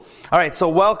All right, so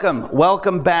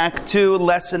welcome back to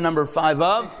lesson number 5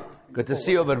 of Good to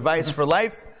See You of Advice for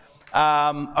Life.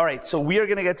 All right, so we are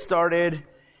going to get started.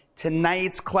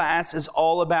 Tonight's class is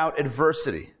all about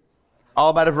adversity.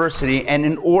 And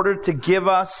in order to give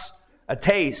us a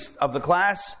taste of the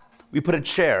class, we put a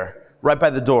chair right by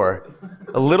the door.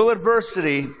 A little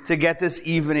adversity to get this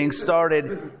evening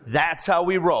started. That's how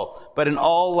we roll. But in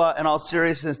all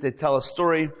seriousness, they tell a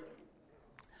story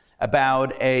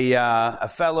about a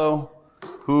fellow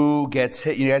who gets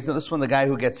hit. You guys know this one? The guy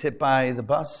who gets hit by the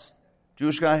bus?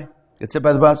 Jewish guy? Gets hit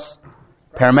by the bus?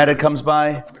 Paramedic comes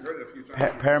by.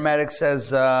 Paramedic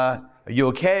says, are you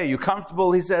okay? Are you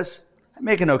comfortable? He says, I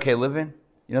make an okay living.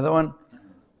 You know that one?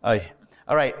 Oh, yeah.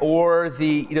 All right. Or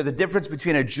the difference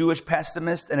between a Jewish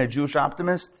pessimist and a Jewish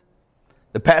optimist.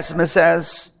 The pessimist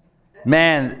says,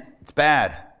 man, it's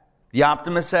bad. The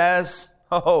optimist says,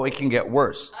 oh, it can get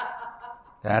worse.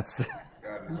 That's the...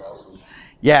 God is awesome.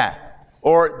 Yeah.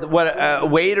 Or what a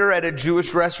waiter at a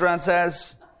Jewish restaurant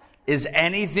says, is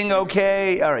anything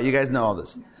okay? All right, you guys know all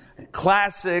this.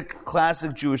 Classic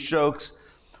Jewish jokes.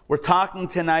 We're talking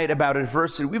tonight about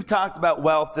adversity. We've talked about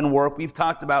wealth and work. We've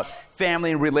talked about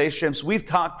family and relationships. We've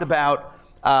talked about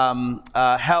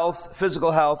health,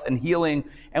 physical health and healing.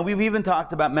 And we've even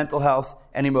talked about mental health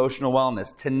and emotional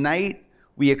wellness. Tonight,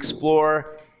 we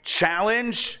explore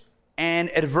challenge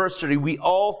and adversity. We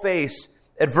all face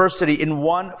adversity in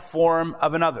one form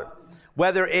of another.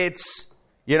 Whether it's,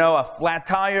 a flat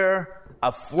tire,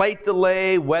 a flight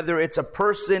delay, whether it's a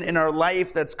person in our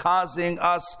life that's causing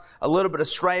us a little bit of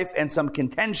strife and some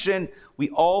contention, we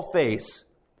all face,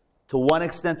 to one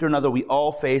extent or another, we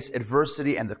all face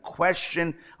adversity. And the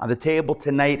question on the table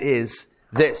tonight is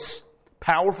this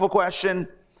powerful question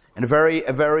and a very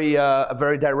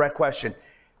direct question.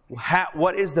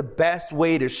 What is the best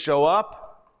way to show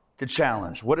up to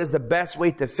challenge? What is the best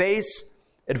way to face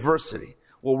adversity?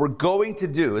 What we're going to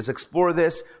do is explore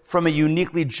this from a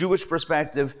uniquely Jewish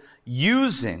perspective,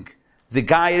 using the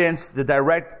guidance, the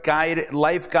direct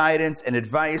life guidance and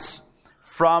advice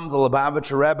from the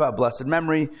Lubavitcher Rebbe, a blessed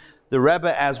memory. The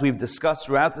Rebbe, as we've discussed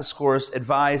throughout this course,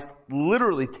 advised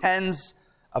literally tens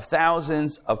of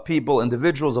thousands of people,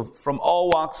 individuals from all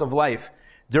walks of life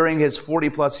during his 40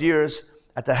 plus years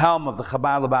at the helm of the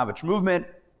Chabad Lubavitch movement.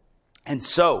 And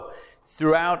so,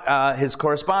 throughout his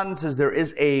correspondences, there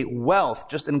is a wealth,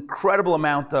 just an incredible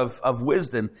amount of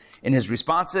wisdom in his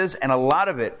responses, and a lot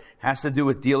of it has to do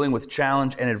with dealing with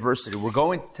challenge and adversity. We're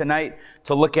going tonight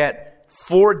to look at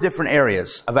 4 different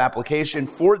areas of application,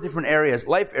 4 different areas,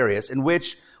 life areas, in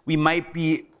which we might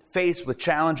be faced with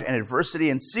challenge and adversity,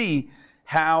 and see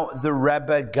how the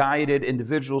Rebbe guided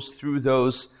individuals through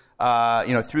those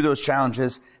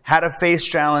challenges, how to face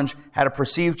challenge, how to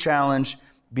perceive challenge,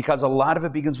 because a lot of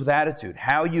it begins with attitude.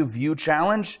 How you view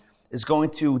challenge is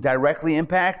going to directly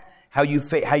impact how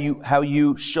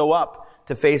you show up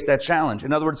to face that challenge.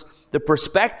 In other words, the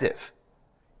perspective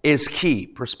is key.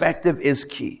 Perspective is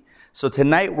key. So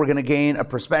tonight we're going to gain a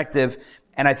perspective,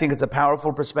 and I think it's a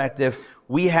powerful perspective.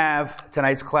 We have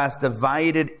tonight's class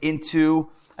divided into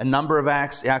a number of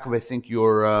acts. Yaakov, I think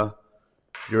your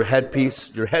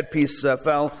headpiece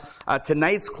fell.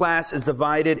 Tonight's class is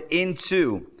divided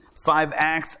into 5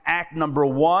 acts. Act number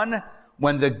 1,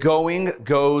 when the going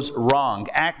goes wrong.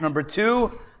 Act number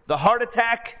 2, the heart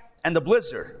attack and the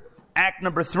blizzard. Act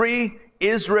number 3,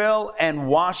 Israel and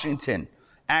Washington.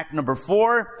 Act number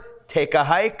 4, take a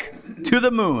hike to the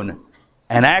moon.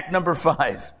 And act number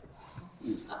 5,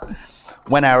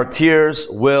 when our tears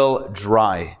will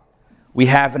dry. We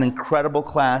have an incredible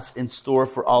class in store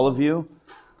for all of you.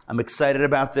 I'm excited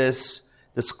about this.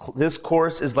 This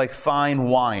course is like fine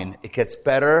wine. It gets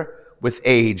better with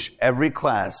age. Every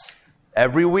class,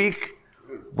 every week,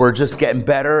 we're just getting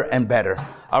better and better.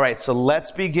 All right, so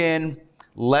let's begin.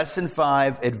 Lesson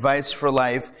 5, Advice for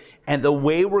Life. And the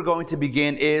way we're going to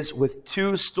begin is with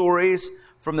 2 stories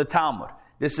from the Talmud.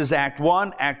 This is Act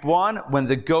 1. Act 1, when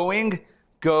the going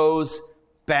goes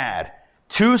bad.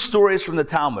 2 stories from the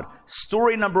Talmud.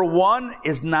 Story number 1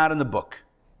 is not in the book.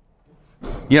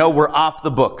 We're off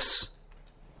the books.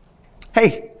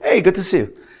 Hey, good to see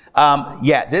you.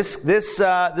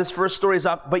 This first story is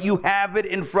off, but you have it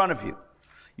in front of you.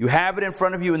 You have it in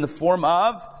front of you in the form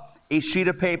of a sheet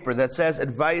of paper that says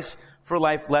Advice for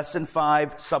Life, Lesson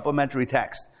 5, Supplementary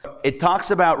Text. It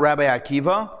talks about Rabbi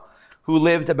Akiva, who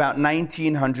lived about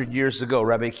 1900 years ago.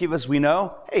 Rabbi Akiva, as we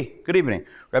know, hey, good evening.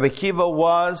 Rabbi Akiva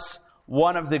was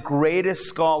one of the greatest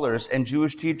scholars and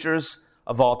Jewish teachers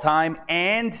of all time,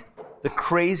 and the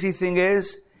crazy thing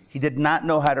is, he did not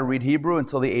know how to read Hebrew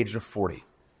until the age of 40.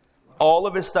 All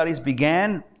of his studies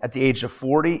began at the age of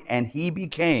 40, and he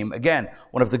became, again,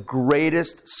 one of the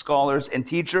greatest scholars and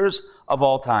teachers of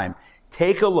all time.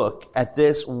 Take a look at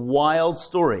this wild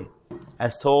story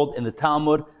as told in the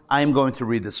Talmud. I am going to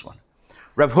read this one.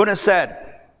 Rav Huna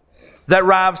said, that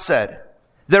Rav said,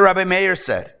 that Rabbi Meir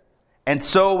said, and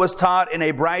so was taught in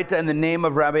a Braita in the name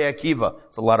of Rabbi Akiva.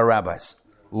 It's a lot of rabbis.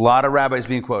 A lot of rabbis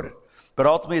being quoted. But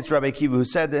ultimately it's Rabbi Akiva who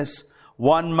said this.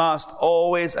 One must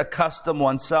always accustom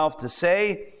oneself to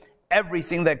say,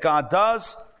 everything that God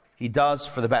does, he does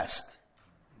for the best.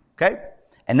 Okay?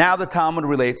 And now the Talmud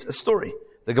relates a story.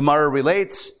 The Gemara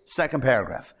relates, second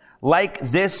paragraph. Like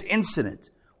this incident,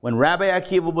 when Rabbi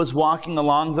Akiva was walking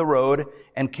along the road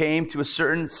and came to a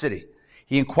certain city,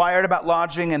 he inquired about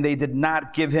lodging and they did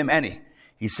not give him any.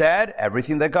 He said,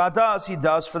 everything that God does, he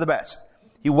does for the best.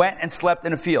 He went and slept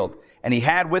in a field, and he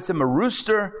had with him a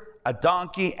rooster, a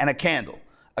donkey, and a candle.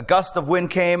 A gust of wind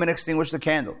came and extinguished the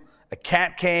candle. A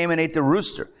cat came and ate the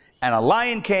rooster, and a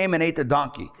lion came and ate the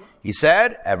donkey. He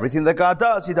said, everything that God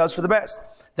does, he does for the best.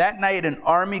 That night an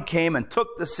army came and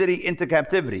took the city into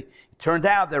captivity. It turned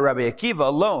out that Rabbi Akiva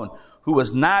alone, who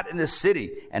was not in the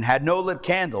city and had no lit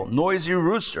candle, noisy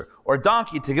rooster, or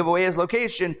donkey to give away his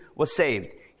location, was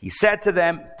saved. He said to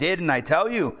them, didn't I tell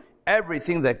you?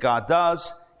 Everything that God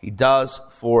does, he does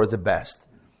for the best.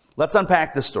 Let's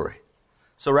unpack this story.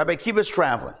 So Rabbi Akiva is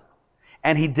traveling,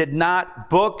 and he did not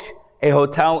book a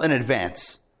hotel in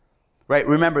advance. Right?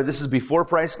 Remember, this is before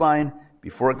Priceline,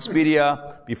 before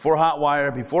Expedia, before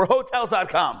Hotwire, before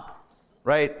Hotels.com.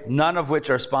 Right? None of which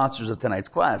are sponsors of tonight's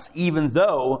class, even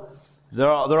though they're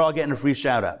all getting a free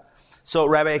shout out. So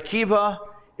Rabbi Akiva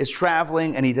is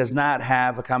traveling, and he does not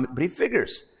have a comment, but he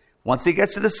figures once he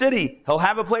gets to the city, he'll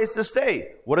have a place to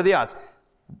stay. What are the odds?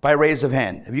 By raise of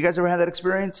hand. Have you guys ever had that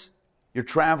experience? You're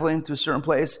traveling to a certain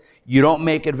place, you don't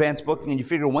make advance booking, and you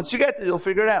figure once you get there, you'll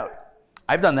figure it out.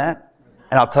 I've done that.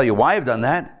 And I'll tell you why I've done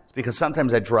that. It's because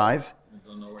sometimes I drive,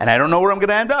 and I don't know where I'm going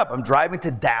to end up. I'm driving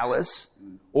to Dallas,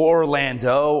 or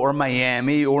Orlando, or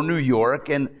Miami, or New York,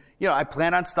 and I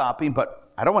plan on stopping,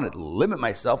 but I don't want to limit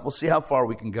myself. We'll see how far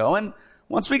we can go, and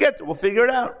once we get there, we'll figure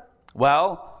it out.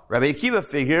 Well, Rabbi Akiva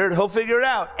figured he'll figure it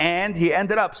out, and he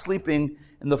ended up sleeping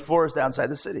in the forest outside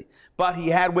the city. But he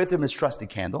had with him his trusty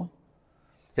candle,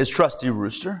 his trusty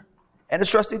rooster, and his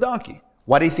trusty donkey.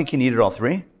 Why do you think he needed all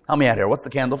three? Help me out here. What's the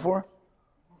candle for?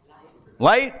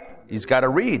 Light. He's got to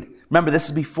read. Remember, this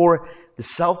is before the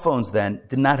cell phones then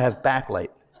did not have backlight.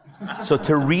 So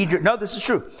to read this is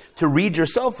true. To read your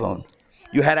cell phone,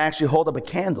 you had to actually hold up a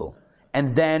candle.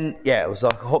 And then, it was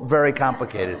very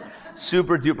complicated.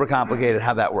 Super duper complicated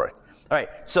how that worked. All right,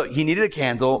 so he needed a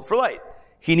candle for light.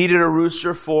 He needed a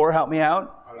rooster for, help me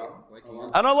out?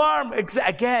 An alarm.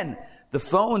 Again, the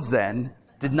phones then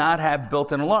did not have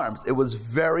built-in alarms. It was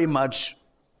very much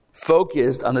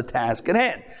focused on the task at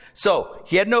hand. So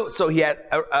he had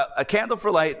a candle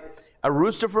for light, a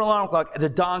rooster for alarm clock, the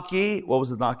donkey. What was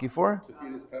the donkey for? To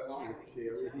feed his pet lion.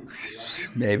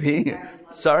 Maybe.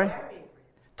 Sorry?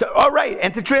 All right,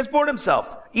 and to transport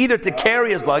himself, either to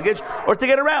carry his luggage or to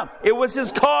get around. It was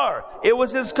his car.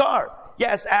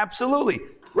 Yes, absolutely.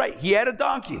 Right, he had a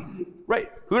donkey.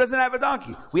 Right, who doesn't have a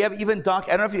donkey? We have even donkey.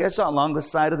 I don't know if you guys saw along the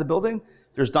side of the building,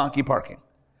 there's donkey parking.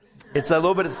 It's a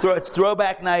little bit of it's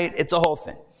throwback night. It's a whole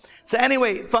thing. So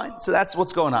anyway, fine. So that's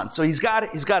what's going on. So he's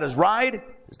got his ride,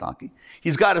 his donkey.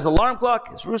 He's got his alarm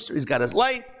clock, his rooster. He's got his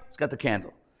light. He's got the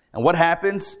candle. And what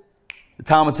happens? The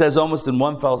Talmud says almost in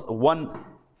one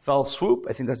fell swoop.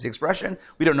 I think that's the expression.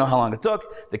 We don't know how long it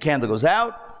took. The candle goes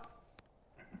out.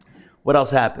 What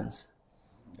else happens?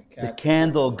 The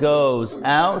candle goes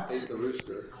out.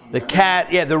 The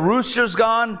cat, the rooster's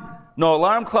gone. No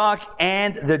alarm clock.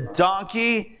 And the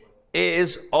donkey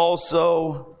is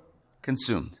also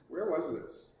consumed. Where was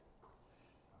this?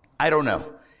 I don't know.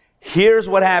 Here's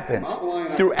what happens.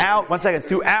 Throughout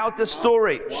the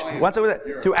story,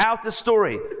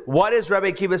 what is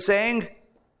Rabbi Akiva saying?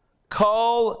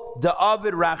 Kol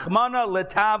da'avid rachmana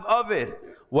letav avid.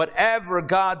 Whatever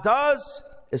God does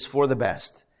is for the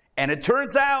best. And it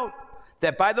turns out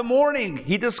that by the morning,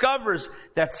 he discovers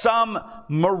that some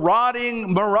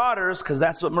marauders, because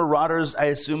that's what marauders, I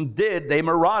assume, did. They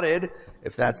marauded,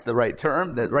 if that's the right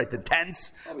term, the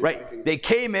tense, right? They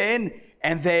came in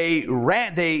and they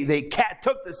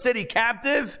took the city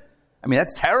captive. I mean,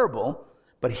 that's terrible.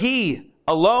 But he,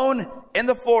 alone in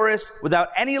the forest, without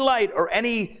any light or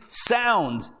any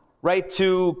sound, right,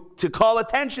 to call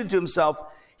attention to himself,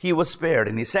 he was spared.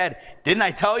 And he said, didn't I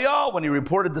tell y'all, when he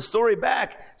reported the story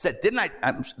back, this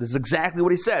is exactly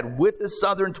what he said, with his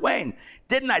southern twang.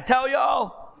 Didn't I tell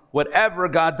y'all? Whatever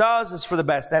God does is for the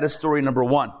best. That is story number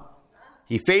one.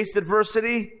 He faced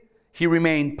adversity. He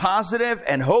remained positive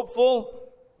and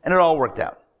hopeful, and it all worked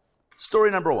out.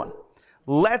 Story number 1.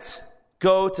 Let's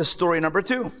go to story number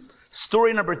 2.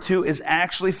 Story number 2 is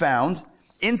actually found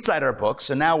inside our book.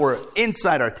 So now we're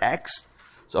inside our text.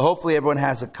 So hopefully everyone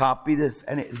has a copy. Does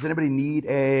anybody need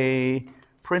a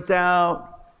printout?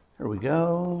 Here we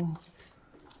go.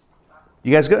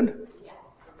 You guys good?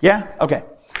 Yeah? Okay.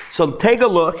 So take a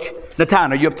look.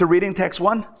 Natan, are you up to reading text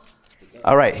 1?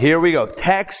 All right, here we go.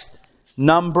 Text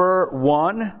number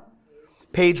 1,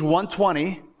 page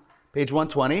 120. Page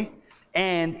 120.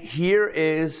 And here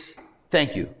is,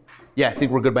 thank you. Yeah, I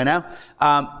think we're good by now.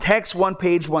 Text 1,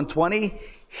 page 120.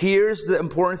 Here's the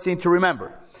important thing to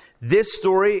remember. This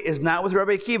story is not with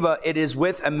Rabbi Akiva. It is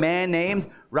with a man named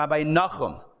Rabbi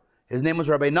Nachum. His name was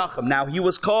Rabbi Nachum. Now, he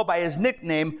was called by his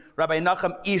nickname, Rabbi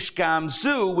Nachum Ish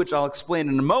Gamzu, which I'll explain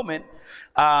in a moment.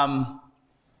 Rabbi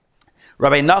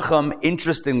Nachum,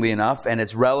 interestingly enough, and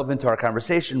it's relevant to our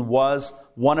conversation, was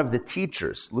one of the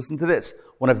teachers. Listen to this.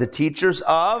 One of the teachers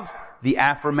of the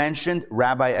aforementioned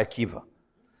Rabbi Akiva.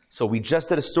 So we just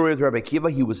did a story with Rabbi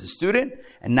Akiva. He was a student.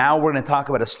 And now we're going to talk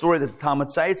about a story that the Talmud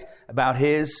cites about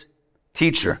his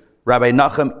teacher, Rabbi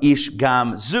Nachum Ish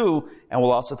Gamzu. And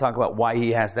we'll also talk about why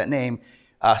he has that name.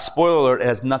 Spoiler alert, it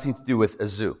has nothing to do with a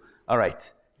zoo. All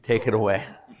right, take it away.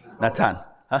 Natan.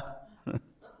 Huh?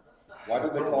 Why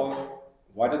did they call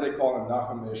him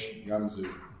Nachum Ish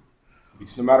Gamzu?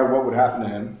 Because no matter what would happen to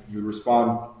him, he would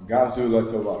respond, Gamzu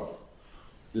Latova.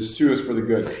 This too is for the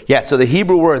good. Yeah, so the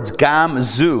Hebrew words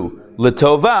Gamzu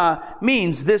Latova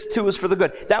means this too is for the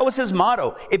good. That was his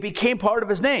motto. It became part of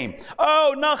his name.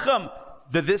 Oh, Nachum,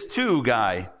 the this too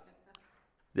guy.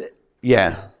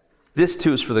 Yeah, this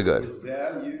too is for the good. Was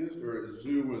that used or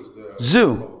Zu was the...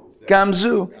 Zu.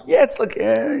 Gamzu. Yeah, it's like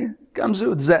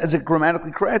Gamzu. Is it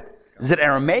grammatically correct? Is it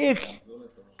Aramaic?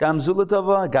 Gamzu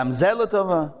Latova, Gamze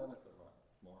Latova.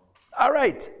 All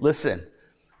right, listen.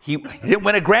 He didn't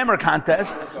win a grammar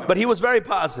contest, but he was very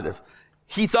positive.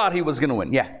 He thought he was going to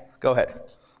win. Yeah, go ahead.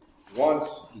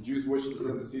 Once, the Jews wished to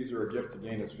send to Caesar a gift to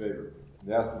gain his favor.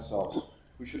 They asked themselves,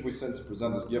 who should we send to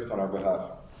present this gift on our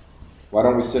behalf? Why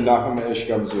don't we send Nachum Ish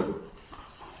Gamzu?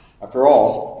 After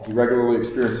all, he regularly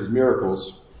experiences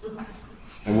miracles,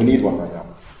 and we need one right now.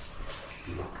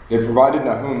 They provided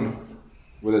Nahum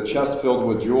with a chest filled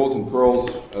with jewels and pearls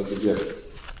as a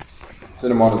gift.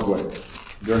 Sent him on his way.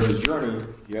 During his journey,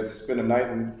 he had to spend a night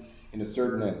in a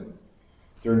certain inn.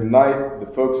 During the night, the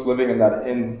folks living in that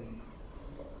inn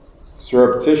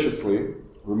surreptitiously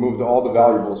removed all the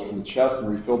valuables from the chest and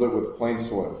refilled it with plain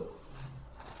soil.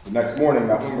 The next morning,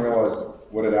 Nahum realized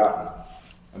what had happened.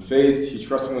 Unfazed, he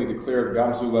trustingly declared,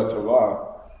 Gamzu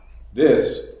Latova,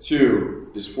 this,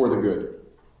 too, is for the good.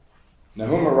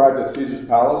 Nahum arrived at Caesar's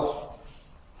palace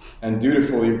and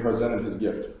dutifully presented his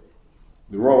gift.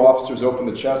 The royal officers opened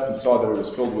the chest and saw that it was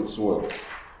filled with soil.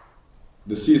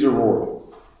 The Caesar roared,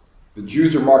 "The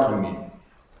Jews are marking me,"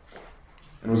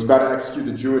 and was about to execute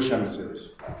the Jewish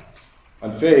emissaries.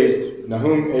 Unfazed,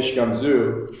 Nahum Ish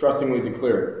Gamzu trustingly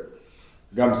declared,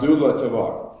 Gamzu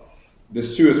Latava,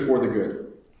 this too is for the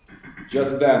good.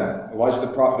 Just then, Elijah the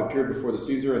prophet appeared before the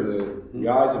Caesar in the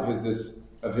guise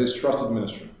of his trusted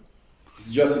minister. He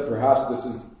suggested perhaps this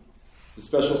is the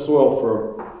special soil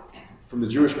from the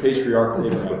Jewish patriarch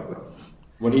Abraham.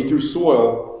 When he threw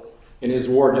soil in his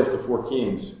war against the 4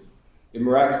 kings, it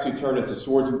miraculously turned into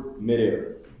swords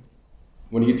midair.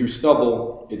 When he threw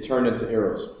stubble, it turned into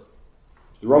arrows.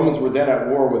 The Romans were then at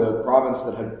war with a province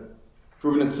that had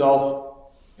proven itself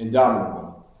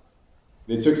indomitable.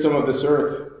 They took some of this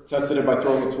earth, tested it by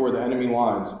throwing it toward the enemy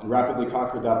lines, and rapidly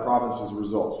conquered that province as a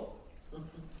result.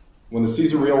 When the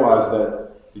Caesar realized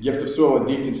that the gift of soil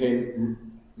indeed contained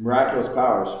miraculous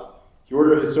powers, he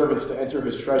ordered his servants to enter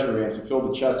his treasury and to fill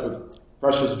the chest with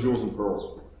precious jewels and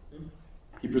pearls.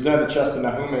 He presented the chest to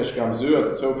Nahum Ish Gamzu as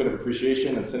a token of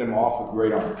appreciation and sent him off with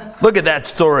great honor. Look at that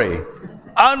story.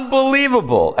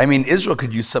 Unbelievable. I mean, Israel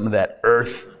could use some of that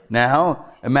earth now.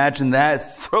 Imagine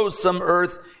that. Throw some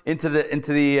earth into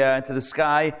the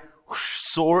sky. Whoosh,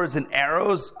 swords and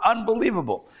arrows.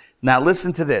 Unbelievable. Now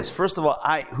listen to this. First of all,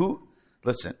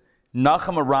 listen.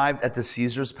 Nachum arrived at the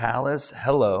Caesar's palace.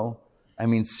 Hello. I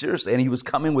mean, seriously. And he was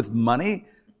coming with money.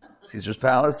 Caesar's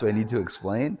palace. Do I need to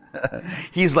explain?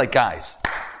 He's like, guys,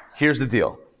 here's the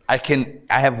deal. I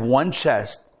have one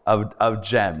chest of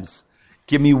gems.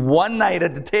 Give me one night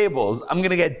at the tables. I'm going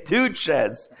to get 2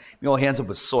 chests. He ends up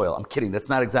with soil. I'm kidding. That's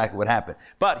not exactly what happened.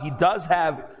 But he does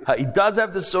have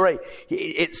the story.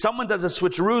 Someone does a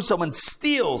switcheroo. Someone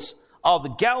steals all the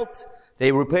gelt.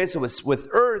 They replace it with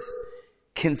earth.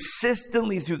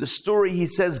 consistently through the story, he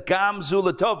says, Gam zu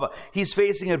l'tova. He's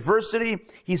facing adversity.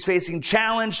 He's facing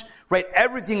challenge, right?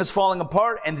 Everything is falling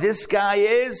apart. And this guy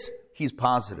he's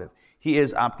positive. He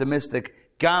is optimistic.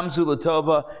 Gam zu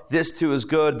l'tova. This too is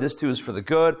good. This too is for the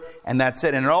good. And that's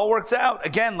it. And it all works out.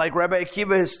 Again, like Rabbi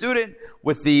Akiva, his student,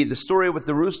 with the story with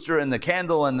the rooster and the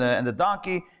candle and the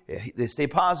donkey. They stay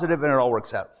positive and it all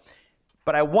works out.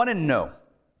 But I want to know,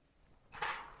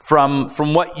 from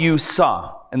what you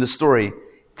saw in the story,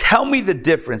 tell me the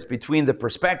difference between the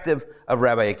perspective of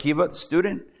Rabbi Akiva, the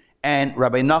student, and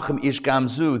Rabbi Nachum Ish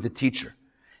Gamzu, the teacher.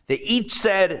 They each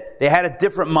said they had a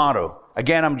different motto.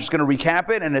 Again, I'm just going to recap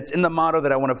it, and it's in the motto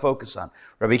that I want to focus on.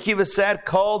 Rabbi Akiva said,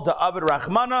 Kol da'avid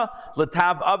rachmana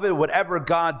l'tav avid, whatever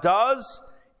God does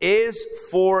is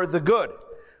for the good.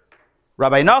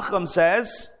 Rabbi Nachum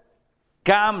says,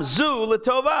 Gamzu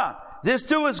l'tova, this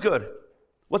too is good.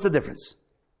 What's the difference?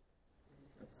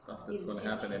 Stuff that's going to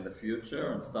happen in the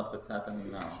future and stuff that's happening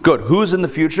now. Good. Who's in the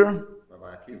future?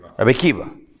 Rabbi Akiva. Rabbi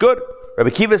Akiva. Good. Rabbi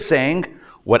Akiva is saying,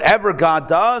 whatever God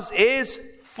does is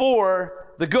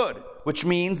for the good, which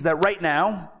means that right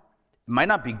now, it might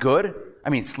not be good. I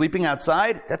mean, sleeping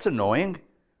outside, that's annoying,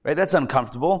 right? That's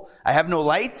uncomfortable. I have no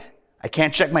light. I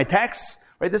can't check my texts,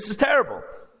 right? This is terrible.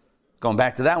 Going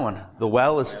back to that one, the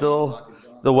well is still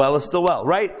well,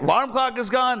 right? Alarm clock is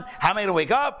gone. How am I going to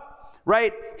wake up?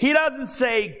 Right? He doesn't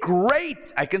say,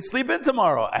 great, I can sleep in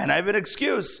tomorrow and I have an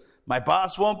excuse. My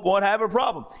boss won't have a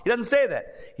problem. He doesn't say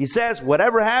that. He says,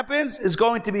 whatever happens is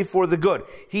going to be for the good.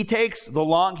 He takes the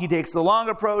long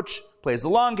approach, plays the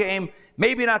long game.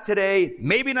 Maybe not today,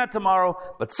 maybe not tomorrow,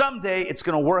 but someday it's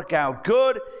going to work out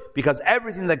good because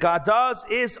everything that God does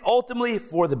is ultimately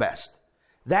for the best.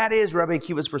 That is Rabbi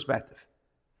Akiva's perspective.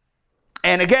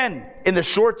 And again, in the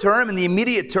short term, in the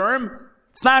immediate term,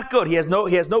 it's not good. He has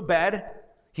no bed.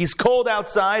 He's cold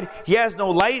outside. He has no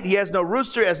light. He has no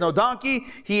rooster. He has no donkey.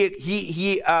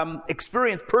 He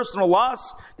experienced personal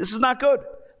loss. This is not good.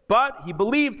 But he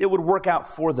believed it would work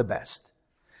out for the best.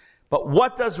 But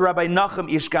what does Rabbi Nachum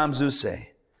Ish Gamzu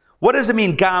say? What does it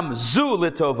mean, Gamzu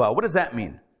l'tova? What does that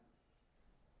mean?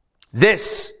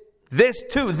 This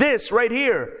right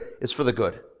here is for the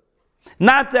good.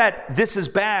 Not that this is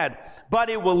bad, but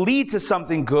it will lead to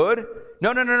something good.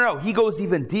 No. He goes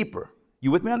even deeper. You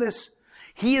with me on this?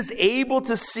 He is able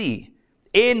to see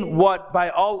in what by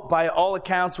all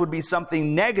accounts would be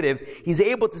something negative. He's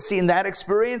able to see in that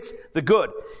experience the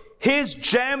good. His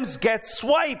gems get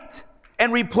swiped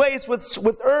and replaced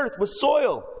with earth, with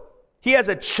soil. He has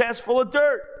a chest full of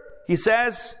dirt. He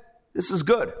says, this is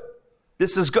good.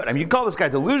 This is good. I mean, you can call this guy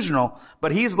delusional,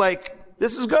 but he's like,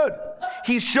 this is good.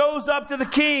 He shows up to the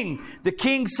king. The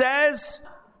king says,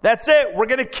 that's it. We're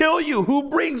going to kill you. Who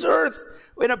brings earth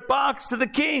in a box to the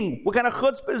king? What kind of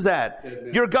chutzpah is that?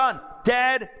 You're gone.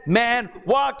 Dead man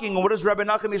walking. And what does Rabbi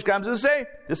Nachum Ish Gamzu say?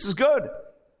 This is good.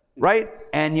 Right?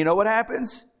 And you know what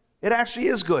happens? It actually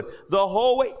is good. The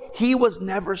whole way. He was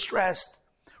never stressed.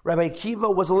 Rabbi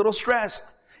Akiva was a little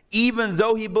stressed. Even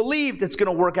though he believed it's going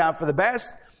to work out for the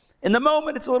best, in the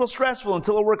moment it's a little stressful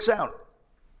until it works out.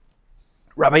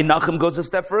 Rabbi Nachum goes a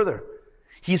step further.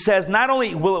 He says, not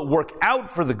only will it work out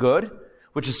for the good,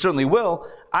 which it certainly will,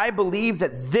 I believe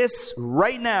that this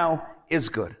right now is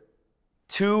good.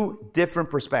 Two different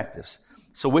perspectives.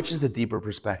 So which is the deeper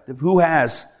perspective? Who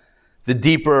has the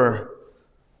deeper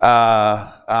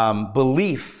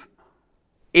belief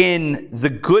in the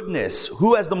goodness?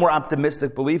 Who has the more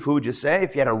optimistic belief? Who would you say?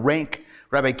 If you had to rank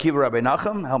Rabbi Akiva, Rabbi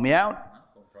Nachum, help me out.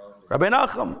 Rabbi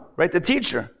Nachum, right? The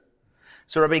teacher.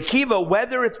 So Rabbi Akiva,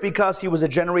 whether it's because he was a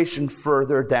generation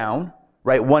further down,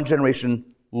 right, one generation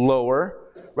lower,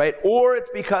 right, or it's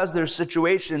because there's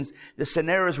situations, the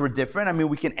scenarios were different. I mean,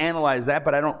 we can analyze that,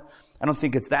 but I don't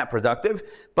think it's that productive.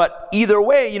 But either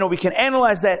way, we can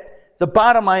analyze that. The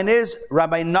bottom line is,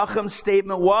 Rabbi Nachum's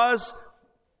statement was,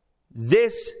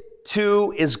 this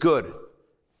too is good.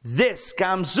 This,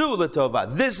 Gamzu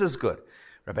l'tova, this is good.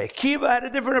 Rabbi Akiva had a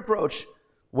different approach.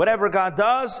 Whatever God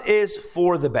does is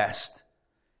for the best.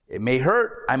 It may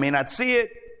hurt. I may not see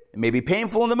it. It may be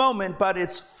painful in the moment, but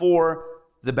it's for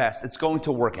the best. It's going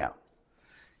to work out.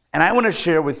 And I want to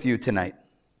share with you tonight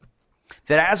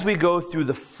that as we go through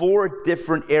the 4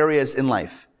 different areas in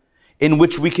life in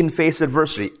which we can face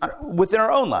adversity within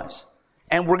our own lives,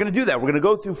 and we're going to do that. We're going to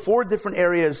go through 4 different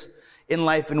areas in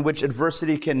life in which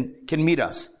adversity can meet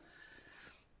us.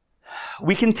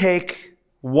 We can take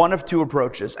one of 2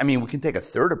 approaches. I mean, we can take a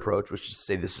third approach, which is to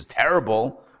say this is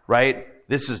terrible, right?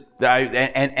 This is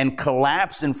and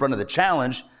collapse in front of the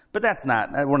challenge, but that's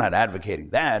not. We're not advocating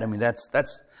that. I mean, that's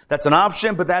an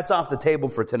option, but that's off the table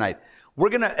for tonight. We're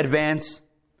going to advance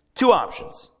 2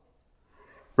 options.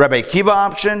 Rabbi Akiva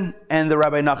option and the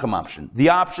Rabbi Nachum option. The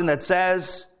option that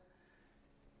says,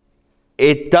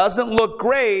 it doesn't look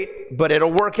great, but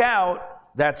it'll work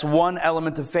out. That's one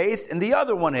element of faith. And the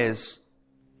other one is,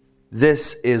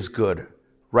 this is good.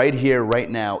 Right here,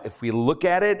 right now. If we look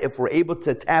at it, if we're able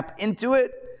to tap into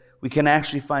it, we can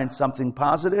actually find something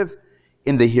positive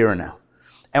in the here and now.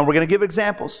 And we're going to give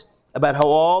examples about how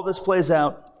all this plays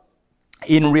out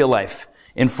in real life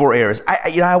in 4 areas.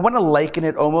 I want to liken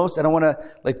it almost. I don't want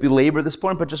to belabor this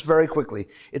point, but just very quickly.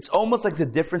 It's almost like the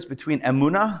difference between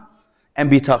emunah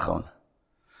and bitachon.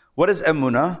 What is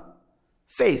emunah?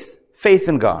 Faith. Faith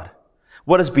in God.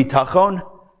 What is bitachon?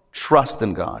 Trust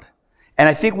in God. And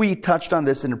I think we touched on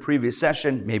this in a previous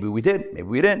session. Maybe we did. Maybe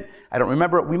we didn't. I don't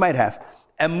remember. We might have.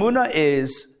 Emunah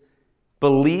is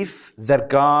belief that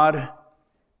God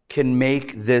can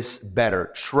make this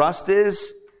better. Trust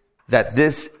is that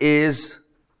this is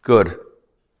good.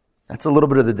 That's a little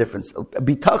bit of the difference.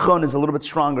 Bitachon is a little bit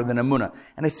stronger than emunah.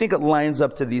 And I think it lines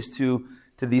up to these two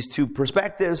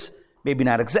perspectives. Maybe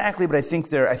not exactly, but I think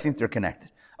they're connected.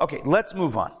 Okay, let's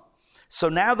move on. So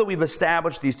now that we've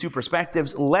established these two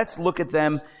perspectives, let's look at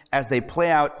them as they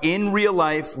play out in real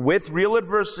life with real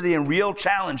adversity and real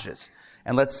challenges.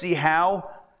 And let's see how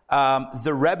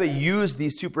the Rebbe used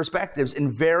these two perspectives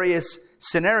in various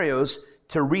scenarios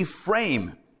to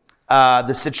reframe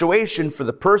the situation for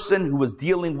the person who was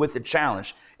dealing with the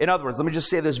challenge. In other words, let me just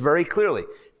say this very clearly.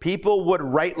 People would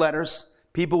write letters.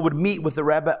 People would meet with the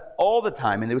Rebbe all the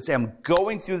time, and they would say, I'm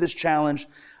going through this challenge.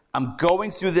 I'm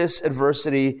going through this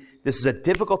adversity. This is a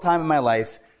difficult time in my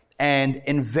life. And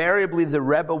invariably, the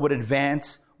Rebbe would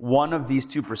advance one of these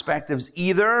two perspectives.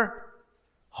 Either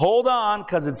hold on,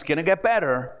 because it's going to get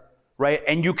better, right?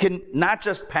 And you can not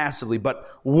just passively, but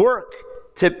work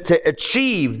to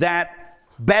achieve that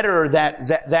better,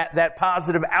 that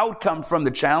positive outcome from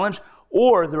the challenge.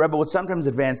 Or the Rebbe would sometimes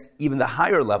advance even the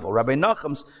higher level, Rabbi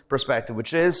Nachum's perspective,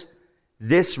 which is,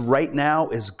 this right now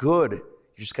is good. You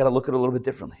just got to look at it a little bit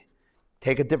differently.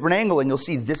 Take a different angle, and you'll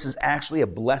see this is actually a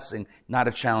blessing, not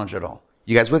a challenge at all.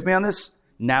 You guys with me on this?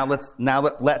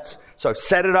 So I've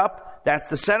set it up. That's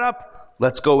the setup.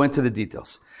 Let's go into the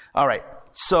details. All right.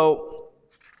 So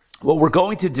what we're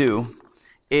going to do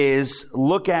is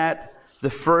look at the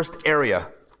first area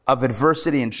of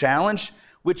adversity and challenge,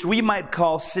 which we might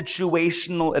call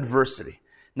situational adversity.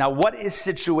 Now, what is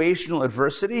situational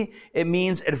adversity? It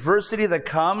means adversity that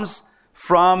comes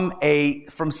from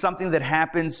something that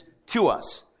happens to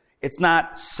us. It's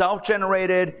not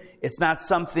self-generated. It's not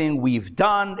something we've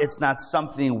done. It's not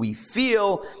something we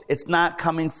feel. It's not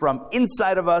coming from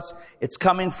inside of us. It's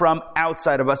coming from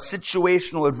outside of us.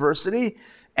 Situational adversity.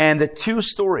 And the two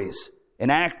stories in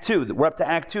Act 2, we're up to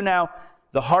Act 2 now,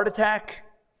 the heart attack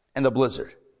and the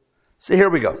blizzard. So here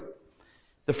we go.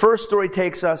 The first story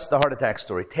the heart attack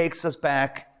story, takes us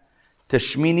back to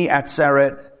Shmini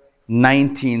Atzeret,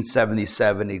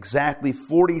 1977, exactly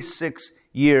 46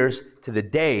 years to the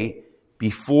day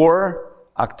before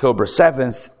October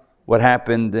 7th, what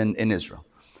happened in Israel.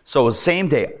 So it was the same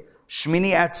day,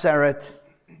 Shmini Atzeret,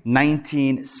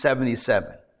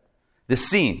 1977. The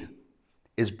scene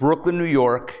is Brooklyn, New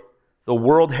York, the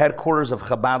world headquarters of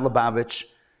Chabad Lubavitch,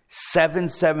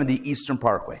 770 Eastern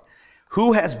Parkway.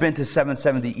 Who has been to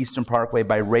 770 Eastern Parkway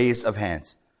by raise of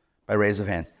hands?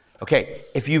 Okay,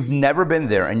 if you've never been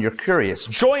there and you're curious,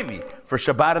 join me for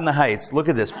Shabbat in the Heights. Look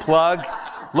at this plug.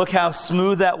 Look how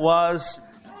smooth that was.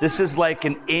 This is like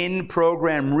an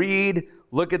in-program read.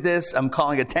 Look at this. I'm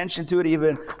calling attention to it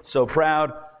even. So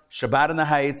proud. Shabbat in the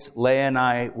Heights. Leah and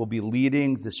I will be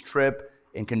leading this trip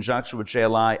in conjunction with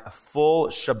JLI. A full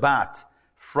Shabbat,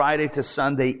 Friday to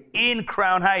Sunday in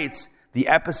Crown Heights, the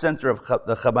epicenter of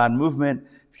the Chabad movement.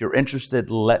 If you're interested,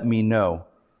 let me know.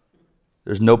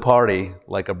 There's no party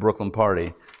like a Brooklyn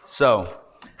party. So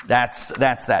that's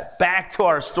that. Back to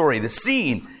our story. The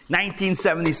scene,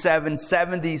 1977,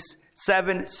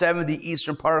 770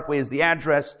 Eastern Parkway is the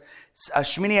address.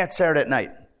 Shmini Atzeret at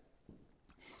night.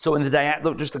 So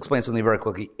just explain something very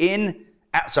quickly.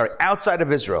 Outside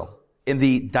of Israel, in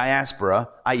the diaspora,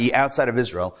 i.e. outside of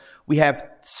Israel, we have,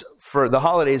 for the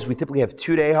holidays, we typically have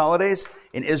 2-day holidays.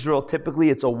 In Israel, typically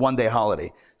it's a 1-day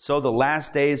holiday. So the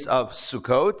last days of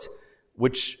Sukkot,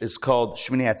 which is called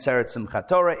Shmini Atzeret Simchat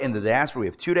Torah, in the diaspora we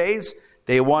have 2 days.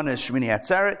 Day 1 is Shmini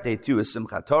Atzeret, day 2 is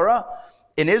Simchat Torah.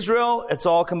 In Israel, it's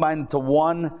all combined into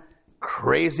one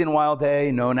crazy and wild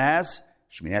day known as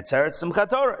Shmini Atzeret Simchat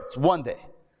Torah. It's 1 day.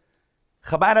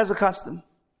 Chabad has a custom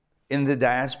in the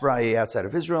diaspora, i.e. outside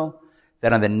of Israel,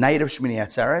 that on the night of Shmini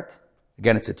Atzeret,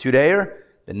 again, it's a 2-dayer,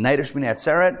 the night of Shmini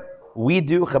Atzeret, we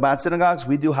do, Chabad synagogues,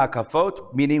 we do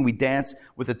hakafot, meaning we dance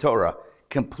with the Torah,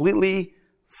 completely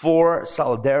for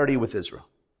solidarity with Israel.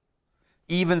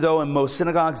 Even though in most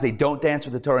synagogues they don't dance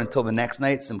with the Torah until the next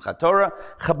night, Simchat Torah,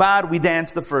 Chabad, we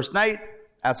dance the first night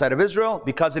outside of Israel.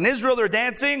 Because in Israel they're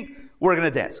dancing, we're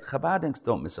going to dance. Chabadniks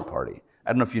don't miss a party.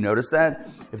 I don't know if you noticed that.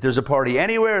 If there's a party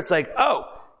anywhere, it's like,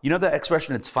 oh, you know the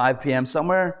expression, it's 5 p.m.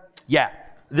 somewhere? Yeah,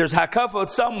 there's hakafot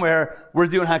somewhere, we're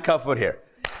doing hakafot here.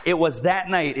 It was that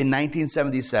night in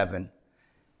 1977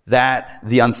 that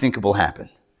the unthinkable happened.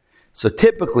 So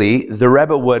typically, the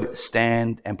Rebbe would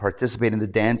stand and participate in the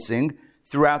dancing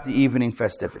throughout the evening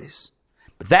festivities.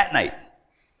 But that night,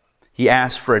 he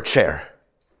asked for a chair,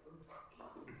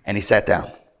 and he sat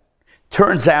down.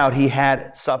 Turns out he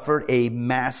had suffered a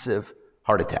massive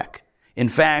heart attack. In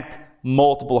fact,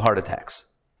 multiple heart attacks.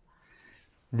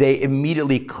 They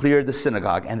immediately cleared the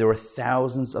synagogue, and there were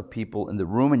thousands of people in the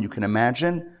room, and you can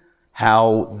imagine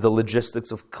how the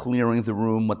logistics of clearing the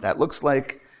room, what that looks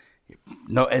like.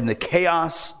 No, and the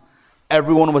chaos,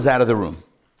 everyone was out of the room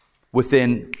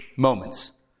within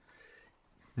moments.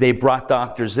 They brought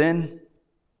doctors in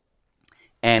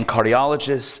and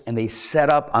cardiologists, and they set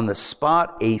up on the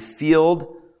spot a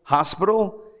field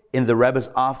hospital in the Rebbe's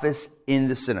office in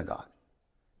the synagogue.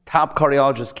 Top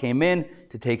cardiologists came in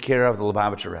to take care of the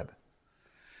Lubavitcher Rebbe.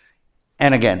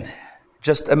 And again,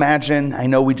 just imagine, I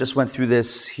know we just went through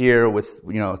this here with,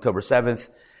 October 7th,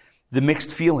 the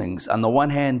mixed feelings. On the one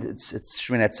hand, it's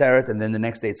Shmini Atzeret, and then the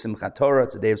next day it's Simchat Torah,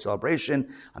 it's a day of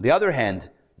celebration. On the other hand,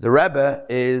 the Rebbe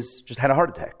just had a heart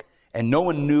attack, and no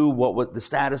one knew what was the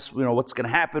status, what's going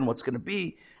to happen, what's going to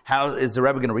be, how is the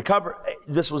Rebbe going to recover.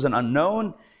 This was an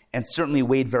unknown, and certainly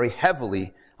weighed very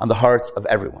heavily on the hearts of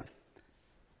everyone.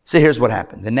 So here's what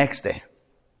happened. The next day,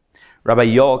 Rabbi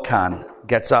Yoel Khan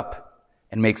gets up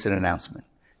and makes an announcement.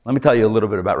 Let me tell you a little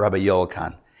bit about Rabbi Yoel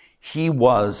Khan. He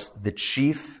was the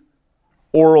chief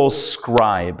oral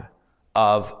scribe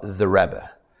of the Rebbe.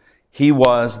 He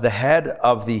was the head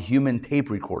of the human tape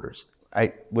recorders,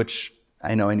 which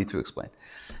I know I need to explain.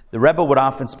 The Rebbe would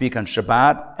often speak on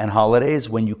Shabbat and holidays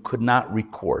when you could not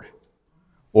record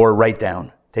or write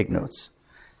down, take notes.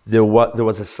 There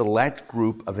was a select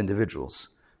group of individuals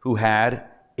who had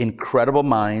incredible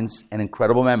minds and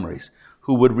incredible memories,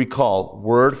 who would recall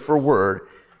word for word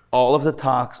all of the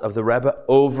talks of the Rebbe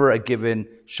over a given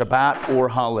Shabbat or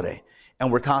holiday.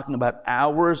 And we're talking about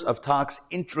hours of talks,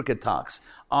 intricate talks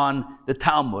on the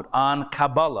Talmud, on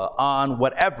Kabbalah, on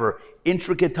whatever,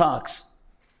 intricate talks.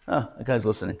 That guy's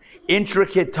listening.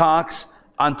 Intricate talks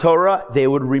on Torah. They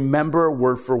would remember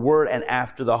word for word, and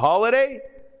after the holiday,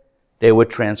 they would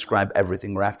transcribe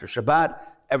everything. Or after Shabbat,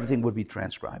 everything would be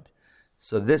transcribed.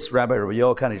 So this Rabbi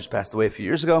Yoel Khan, he just passed away a few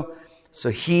years ago. So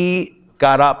he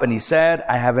got up and he said,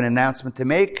 I have an announcement to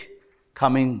make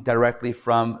coming directly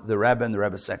from the Rebbe and the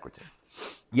Rebbe's secretary.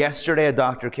 Yesterday,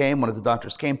 one of the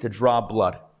doctors came to draw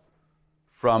blood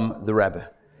from the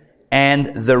Rebbe. And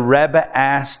the Rebbe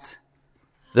asked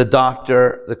the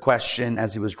doctor the question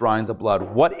as he was drawing the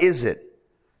blood, what is it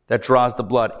that draws the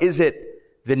blood? Is it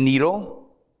the needle,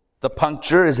 the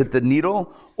puncture? Is it the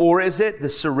needle? Or is it the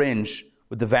syringe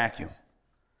with the vacuum?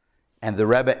 And the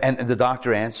Rebbe and the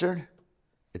doctor answered,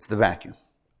 it's the vacuum.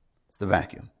 It's the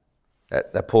vacuum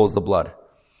that pulls the blood.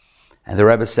 And the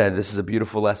Rebbe said, this is a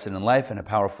beautiful lesson in life and a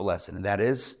powerful lesson. And that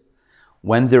is,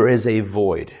 when there is a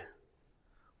void,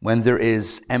 when there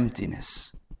is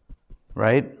emptiness,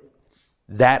 right?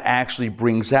 That actually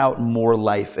brings out more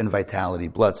life and vitality,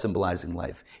 blood symbolizing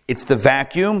life. It's the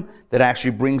vacuum that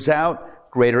actually brings out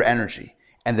greater energy.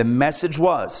 And the message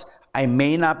was, I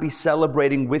may not be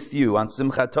celebrating with you on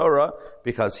Simchat Torah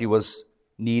because he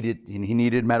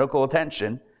needed medical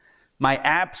attention. My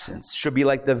absence should be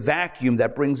like the vacuum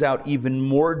that brings out even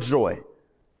more joy.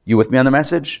 You with me on the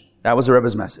message? That was the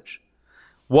Rebbe's message.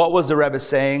 What was the Rebbe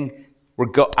saying?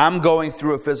 I'm going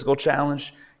through a physical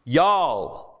challenge.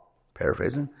 Y'all,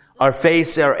 paraphrasing,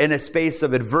 are in a space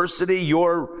of adversity.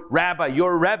 Your rabbi,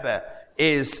 your Rebbe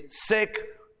is sick.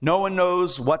 No one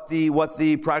knows what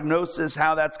the prognosis,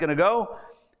 how that's going to go.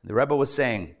 The Rebbe was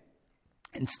saying,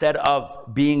 instead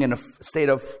of being in a state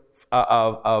of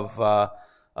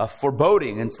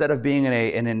foreboding, instead of being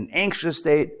in an anxious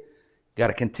state, you got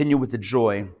to continue with the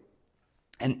joy,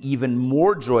 and even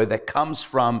more joy that comes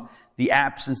from the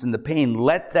absence and the pain.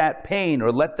 Let that pain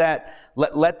or let that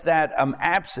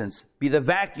absence be the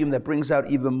vacuum that brings out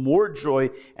even more joy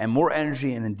and more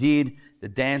energy. And indeed, the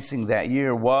dancing that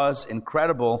year was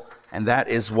incredible, and that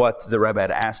is what the Rebbe had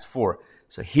asked for.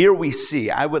 So here we see,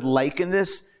 I would liken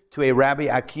this to a Rabbi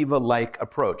Akiva-like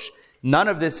approach. None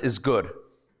of this is good,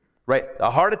 right? A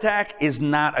heart attack is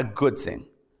not a good thing,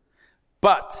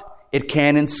 but it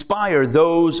can inspire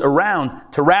those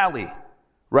around to rally,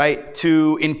 right,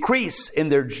 to increase in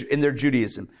their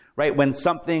Judaism, right? When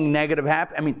something negative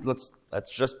happens, I mean, let's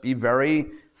just be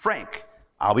very frank.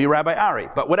 I'll be Rabbi Ari,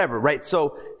 but whatever, right?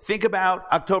 So think about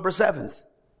October 7th,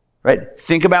 right?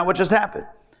 Think about what just happened.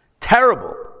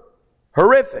 Terrible,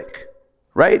 horrific,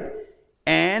 right?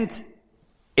 And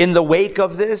in the wake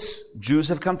of this, Jews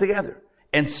have come together.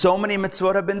 And so many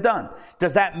mitzvot have been done.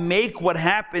 Does that make what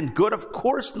happened good? Of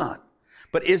course not.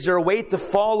 But is there a way to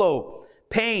follow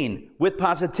pain with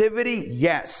positivity?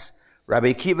 Yes.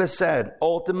 Rabbi Akiva said,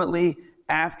 ultimately,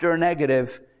 after a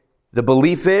negative, the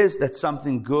belief is that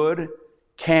something good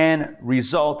can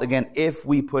result, again, if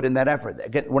we put in that effort.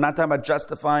 Again, we're not talking about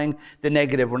justifying the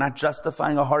negative. We're not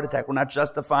justifying a heart attack. We're not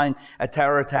justifying a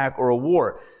terror attack or a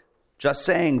war. Just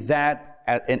saying that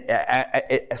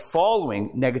following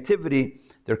negativity,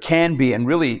 there can be, and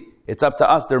really it's up to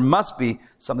us, there must be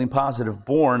something positive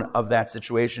born of that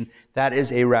situation. That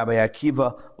is a Rabbi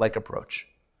Akiva-like approach.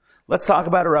 Let's talk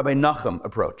about a Rabbi Nachum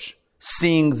approach,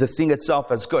 seeing the thing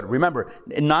itself as good. Remember,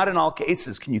 not in all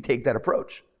cases can you take that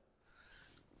approach.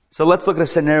 So let's look at a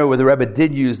scenario where the Rebbe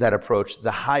did use that approach,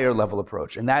 the higher level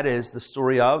approach, and that is the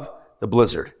story of the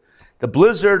blizzard. The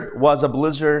blizzard was a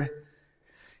blizzard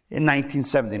in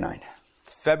 1979,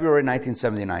 February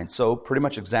 1979, so pretty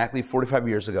much exactly 45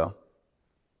 years ago.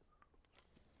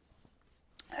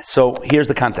 So here's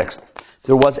the context.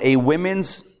 There was a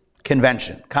women's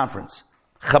conference,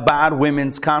 Chabad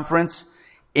Women's Conference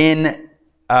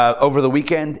over the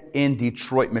weekend in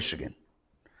Detroit, Michigan.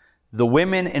 The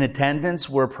women in attendance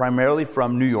were primarily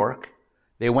from New York.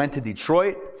 They went to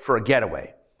Detroit for a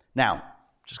getaway. Now,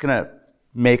 just going to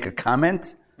make a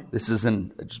comment. This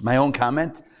isn't just my own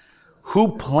comment.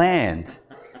 Who planned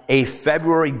a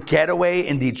February getaway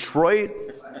in Detroit?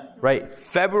 Right,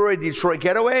 February Detroit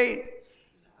getaway?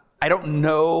 I don't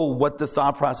know what the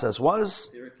thought process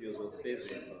was. Syracuse was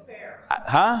busy.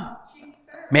 Huh?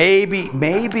 Maybe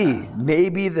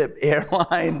the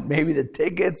airline, maybe the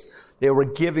tickets, they were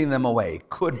giving them away.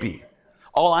 Could be.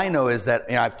 All I know is that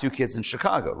I have two kids in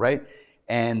Chicago, right?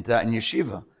 And in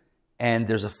yeshiva. And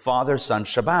there's a father-son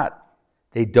Shabbat.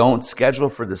 They don't schedule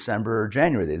for December or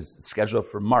January. They schedule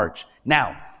for March.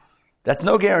 Now, that's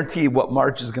no guarantee what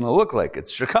March is going to look like.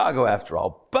 It's Chicago after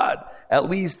all. But at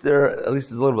least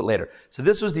it's a little bit later. So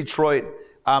this was Detroit.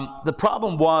 The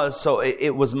problem was,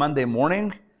 it was Monday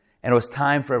morning, and it was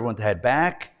time for everyone to head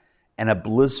back, and a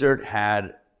blizzard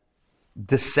had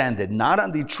descended, not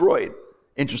on Detroit,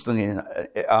 interestingly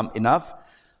enough,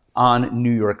 on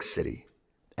New York City.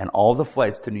 And all the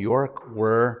flights to New York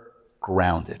were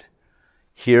grounded.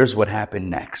 Here's what happened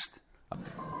next.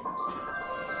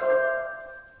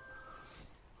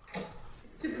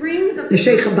 The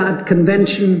Sheikh Chabad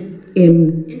convention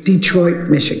in Detroit,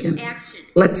 Michigan.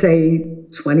 Let's say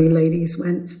 20 ladies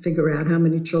went to figure out how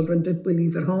many children did we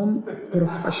leave at home. Baruch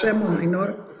Hashem, I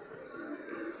know.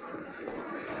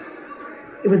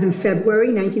 It was in February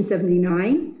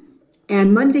 1979,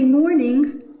 and Monday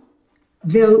morning,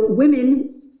 the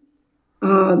women,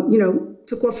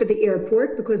 took off for the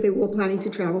airport because they were all planning to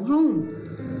travel home.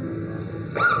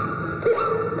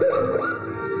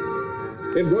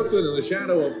 In Brooklyn, in the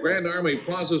shadow of Grand Army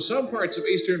Plaza, some parts of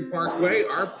Eastern Parkway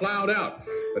are plowed out.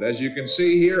 But as you can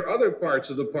see here, other parts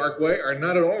of the parkway are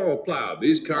not at all plowed.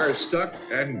 These cars stuck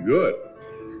and good.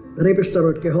 The Rebbe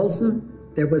hat geholfen.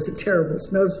 There was a terrible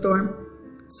snowstorm.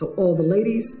 So all the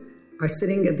ladies are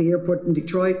sitting at the airport in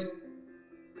Detroit.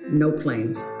 No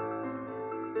planes.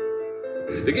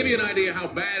 To give you an idea how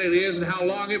bad it is and how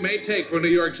long it may take for New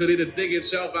York City to dig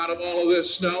itself out of all of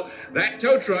this snow, that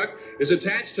tow truck is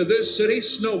attached to this city's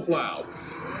snowplow.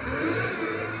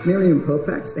 Miriam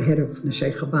Popax, the head of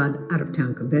Neshei Chabad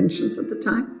out-of-town conventions at the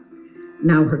time.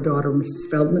 Now her daughter, Mrs.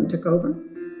 Feldman, took over.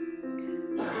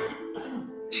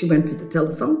 She went to the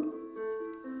telephone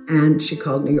and she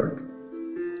called New York.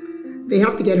 They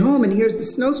have to get home, and here's the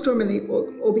snowstorm, and they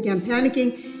all began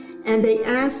panicking, and they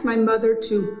asked my mother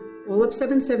to call up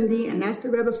 770 and ask the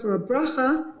Rebbe for a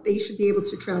bracha. They should be able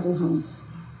to travel home.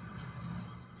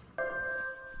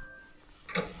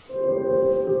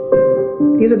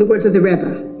 These are the words of the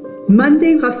Rebbe.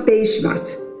 Monday, Rav Bei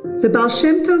Shvat. The Baal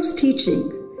Shem Tov's teaching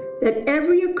that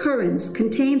every occurrence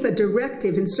contains a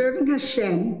directive in serving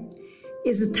Hashem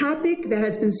is a topic that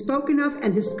has been spoken of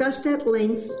and discussed at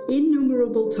length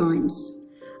innumerable times.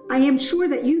 I am sure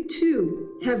that you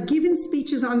too have given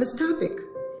speeches on this topic.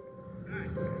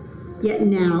 Yet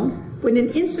now, when an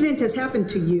incident has happened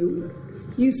to you,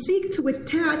 you seek to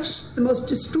attach the most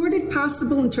distorted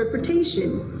possible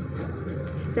interpretation.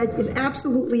 That is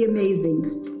absolutely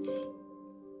amazing.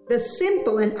 The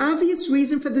simple and obvious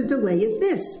reason for the delay is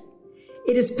this.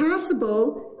 It is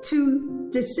possible to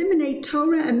disseminate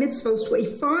Torah and mitzvos to a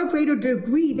far greater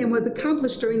degree than was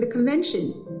accomplished during the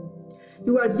convention.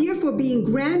 You are therefore being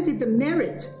granted the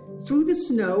merit through the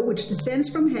snow which descends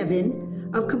from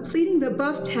heaven of completing the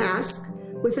above task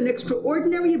with an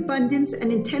extraordinary abundance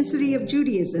and intensity of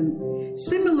Judaism,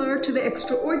 similar to the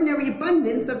extraordinary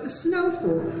abundance of the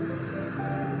snowfall.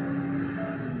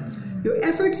 Your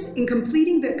efforts in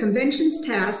completing the convention's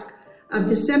task of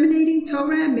disseminating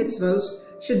Torah and mitzvos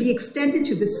should be extended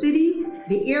to the city,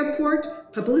 the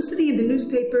airport, publicity in the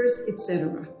newspapers,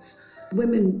 etc.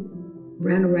 Women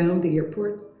ran around the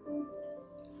airport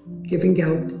giving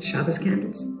out Shabbos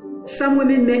candles. Some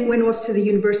women went off to the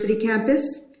university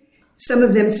campus. Some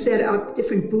of them set up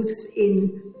different booths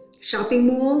in shopping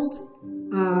malls,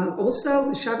 also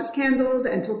with Shabbos candles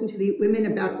and talking to the women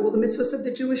about all the mitzvahs of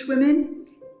the Jewish women.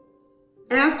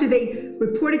 After they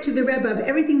reported to the Rebbe of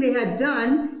everything they had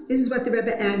done, this is what the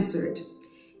Rebbe answered.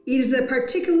 It is a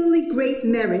particularly great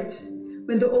merit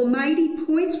when the Almighty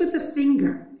points with a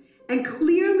finger and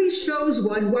clearly shows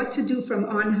one what to do from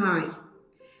on high.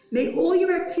 May all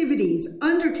your activities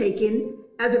undertaken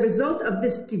as a result of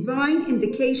this divine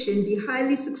indication be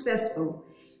highly successful.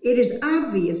 It is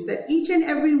obvious that each and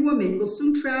every woman will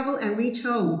soon travel and reach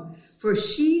home, for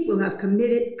she will have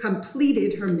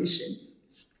completed her mission.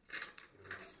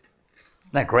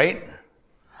 Isn't that great?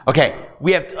 Okay,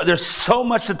 there's so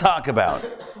much to talk about.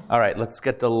 All right, let's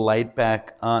get the light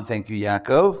back on. Thank you,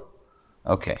 Yaakov.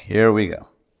 Okay, here we go.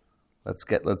 Let's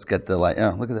get the light.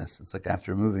 Oh, look at this. It's like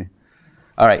after a movie.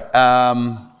 All right.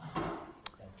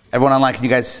 Everyone online, can you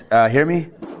guys hear me?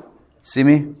 See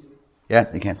me?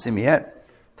 Yes, you can't see me yet.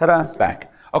 Ta-da,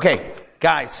 back. Okay,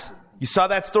 guys, you saw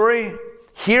that story?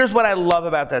 Here's what I love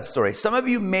about that story. Some of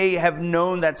you may have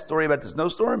known that story about the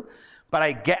snowstorm, but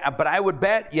I would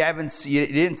bet you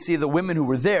didn't see the women who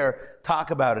were there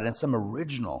talk about it in some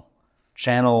original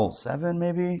Channel 7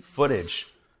 maybe footage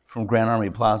from Grand Army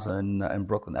Plaza in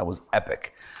Brooklyn. That was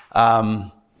epic.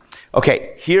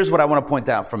 Okay, here's what I want to point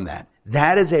out from that.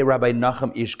 That is a Rabbi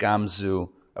Nachum Ish Gamzu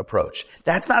approach.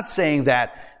 That's not saying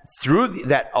that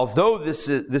although this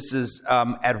is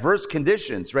adverse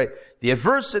conditions, right? The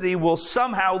adversity will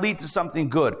somehow lead to something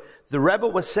good. The Rebbe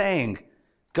was saying,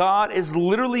 God is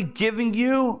literally giving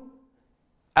you,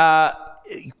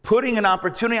 putting an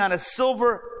opportunity on a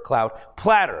silver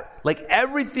platter. Like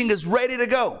everything is ready to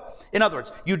go. In other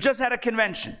words, you just had a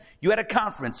convention. You had a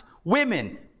conference.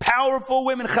 Women, powerful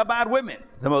women, Chabad women,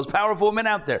 the most powerful women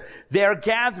out there. They're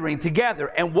gathering together.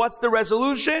 And what's the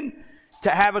resolution? To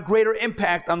have a greater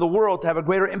impact on the world, to have a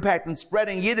greater impact in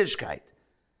spreading Yiddishkeit.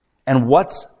 And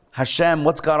what's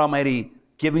God Almighty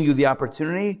giving you the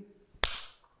opportunity?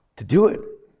 To do it.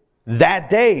 That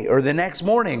day or the next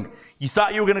morning, you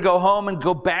thought you were going to go home and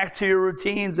go back to your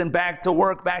routines and back to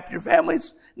work, back to your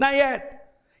families. Not yet.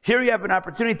 Here you have an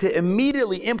opportunity to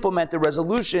immediately implement the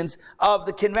resolutions of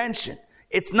the convention.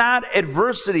 It's not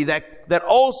adversity that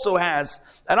also has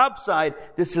an upside.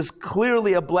 This is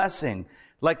clearly a blessing.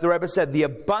 Like the Rebbe said, the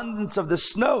abundance of the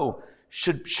snow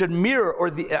should mirror,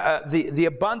 or the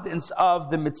abundance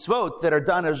of the mitzvot that are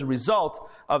done as a result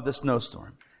of the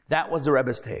snowstorm. That was the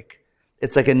Rebbe's take.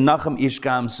 It's like a Nachum Ish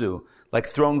Gamzu, like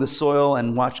throwing the soil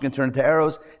and watching it turn into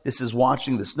arrows. This is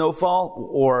watching the snowfall,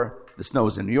 or the snow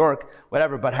is in New York,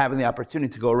 whatever, but having the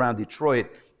opportunity to go around Detroit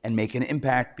and make an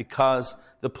impact because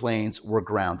the planes were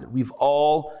grounded. We've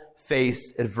all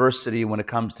faced adversity when it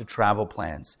comes to travel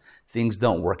plans. Things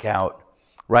don't work out,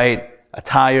 right? A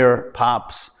tire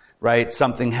pops, right?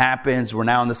 Something happens. We're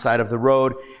now on the side of the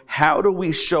road. How do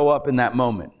we show up in that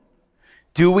moment?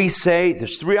 Do we say,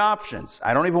 there's three options.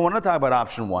 I don't even want to talk about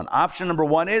option one. Option number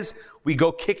one is we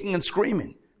go kicking and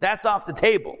screaming. That's off the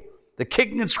table. The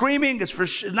kicking and screaming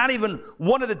is not even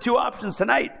one of the two options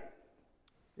tonight.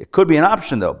 It could be an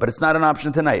option though, but it's not an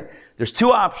option tonight. There's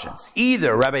two options.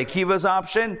 Either Rabbi Akiva's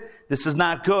option, this is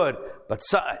not good, but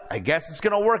I guess it's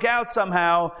going to work out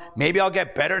somehow. Maybe I'll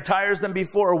get better tires than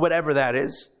before, or whatever that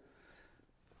is.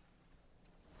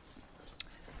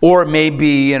 Or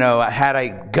maybe, had I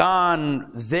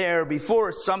gone there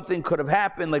before, something could have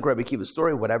happened, like Rabbi Akiva's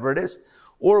story, whatever it is.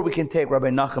 Or we can take Rabbi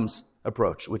Nachum's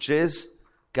approach, which is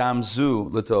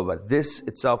Gamzu Latova. This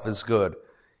itself is good.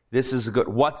 This is good.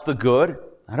 What's the good?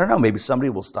 I don't know. Maybe somebody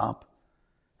will stop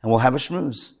and we'll have a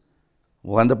shmooze.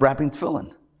 We'll end up wrapping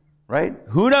tefillin, right?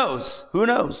 Who knows? Who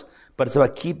knows? But it's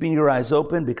about keeping your eyes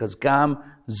open, because Gamzu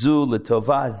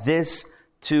Latova, this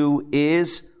too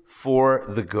is for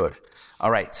the good. All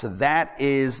right, so that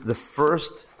is the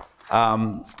first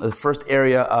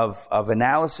area of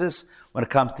analysis when it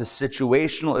comes to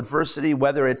situational adversity,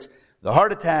 whether it's the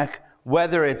heart attack,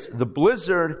 whether it's the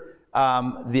blizzard,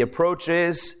 The approach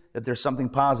is that there's something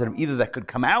positive, either that could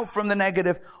come out from the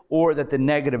negative or that the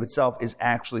negative itself is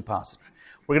actually positive.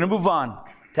 We're going to move on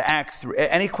to Act 3.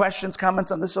 Any questions,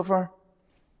 comments on this so far?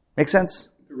 Make sense?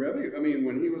 The Rebbe, I mean,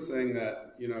 when he was saying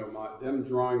that, them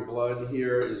drawing blood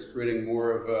here is creating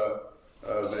more of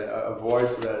a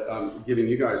voice that giving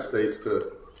you guys space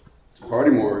to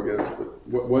party more, I guess.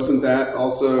 But wasn't that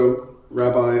also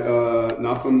Rabbi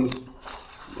Nachum's?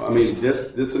 I mean,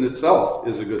 this in itself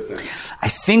is a good thing. I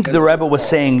think the Rebbe was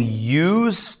saying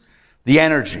use the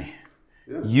energy.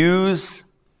 Yeah. Use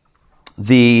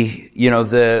the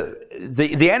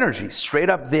energy, straight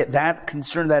up that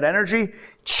concern, that energy,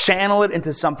 channel it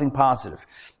into something positive.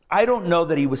 I don't know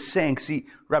that he was saying, see,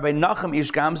 Rabbi Nachum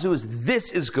Ish Gamzu is,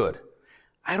 this is good.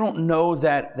 I don't know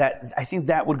that I think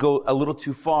that would go a little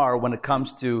too far when it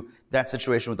comes to that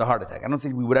situation with the heart attack. I don't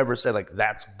think we would ever say like,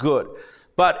 that's good.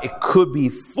 But it could be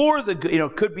for the good,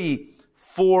 it could be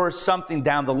for something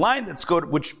down the line that's good,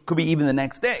 which could be even the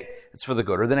next day. It's for the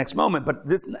good, or the next moment. But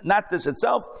this, not this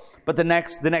itself, but the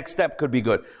next step could be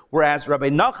good. Whereas Rabbi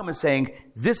Nachum is saying,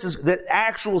 the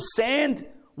actual sand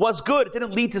was good. It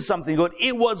didn't lead to something good.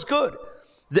 It was good.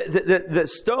 The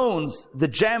stones, the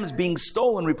gems being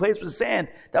stolen, replaced with sand,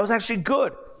 that was actually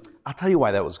good. I'll tell you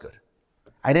why that was good.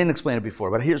 I didn't explain it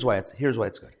before, but here's why it's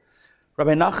good.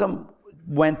 Rabbi Nachum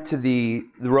went to the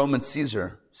Roman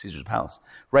Caesar's palace,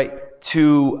 right,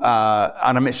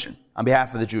 on a mission on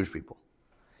behalf of the Jewish people.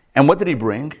 And what did he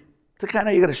bring? You got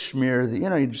to smear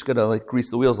you just got to grease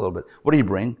the wheels a little bit. What did he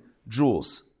bring?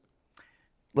 Jewels.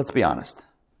 Let's be honest.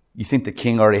 You think the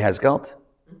king already has gelt?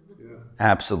 Yeah.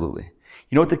 Absolutely.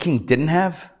 You know what the king didn't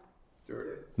have?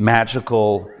 Dirt.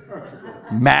 Magical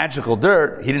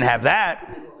dirt. He didn't have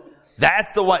that.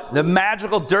 That's the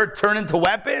magical dirt turned into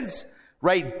weapons?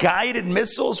 Right, guided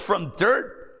missiles from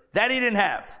dirt, that he didn't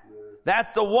have.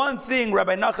 That's the one thing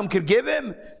Rabbi Nachum could give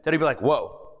him that he'd be like,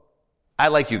 whoa, I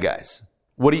like you guys.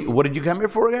 What did you come here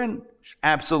for again?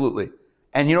 Absolutely.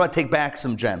 And you know what? Take back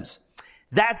some gems.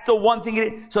 That's the one thing he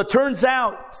did. So it turns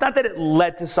out, it's not that it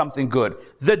led to something good.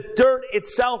 The dirt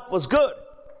itself was good.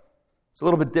 It's a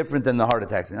little bit different than the heart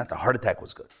attack thing. Not the heart attack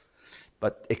was good.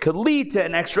 But it could lead to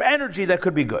an extra energy that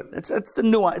could be good. It's the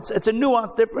nuance. It's a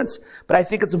nuanced difference, but I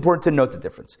think it's important to note the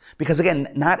difference. Because again,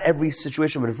 not every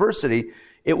situation of adversity,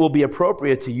 it will be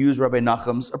appropriate to use Rabbi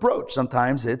Nachum's approach.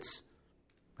 Sometimes that's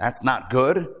not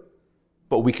good,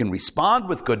 but we can respond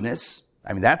with goodness.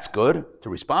 I mean, that's good, to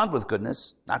respond with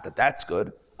goodness. Not that that's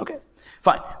good. Okay,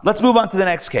 fine. Let's move on to the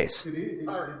next case. Did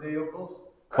they both?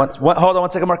 Hold on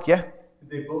one second, Mark. Yeah? Did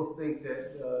they both think that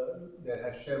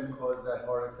Hashem caused that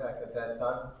heart attack at that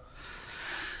time?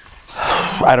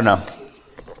 I don't know.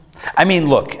 I mean,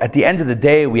 look, at the end of the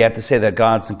day, we have to say that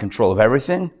God's in control of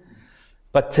everything.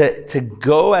 But to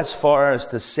go as far as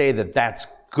to say that that's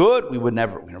good, we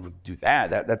never do that.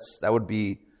 That would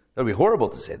be horrible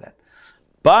to say that.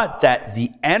 But that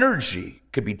the energy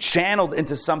could be channeled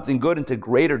into something good, into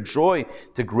greater joy,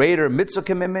 to greater mitzvah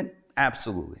commitment,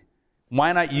 absolutely.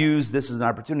 Why not use this as an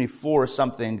opportunity for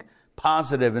something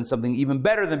positive and something even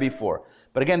better than before?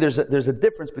 But again, there's a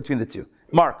difference between the two.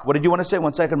 Mark, what did you want to say?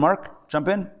 1 second, Mark. Jump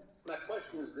in. My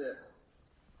question is this.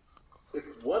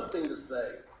 It's one thing to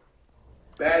say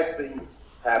bad things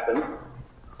happen,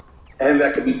 and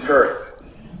that can be turned.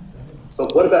 So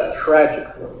what about tragic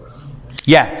things?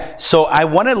 Yeah, so I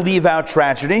want to leave out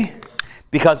tragedy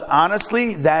because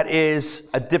honestly, that is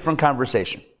a different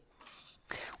conversation.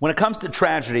 When it comes to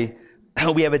tragedy,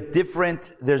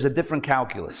 there's a different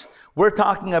calculus. We're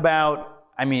talking about,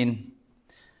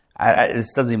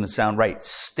 this doesn't even sound right,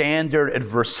 standard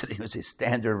adversity. I would say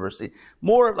standard adversity.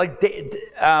 More like the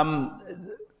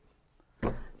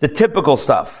typical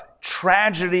stuff.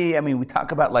 Tragedy, we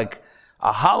talk about like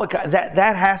a Holocaust.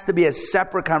 That has to be a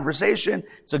separate conversation.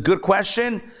 It's a good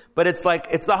question, but it's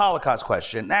the Holocaust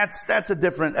question. That's a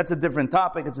different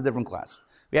topic. It's a different class.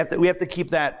 We have to keep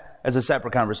that as a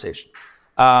separate conversation.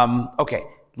 Okay,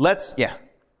 All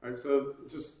right, so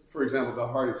just for example, the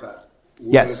heart attack.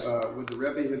 Would the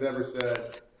Rebbe have ever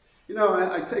said,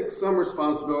 I take some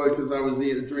responsibility because I was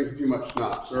drinking too much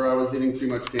schnapps, or I was eating too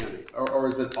much candy, or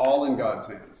is it all in God's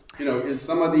hands? Is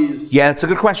some of these... Yeah, it's a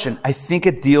good question. I think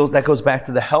that goes back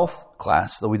to the health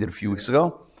class that we did a few weeks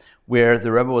ago, where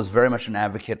the Rebbe was very much an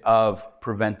advocate of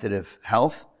preventative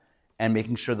health and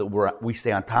making sure that we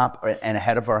stay on top and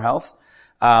ahead of our health.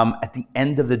 At the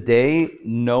end of the day,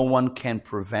 no one can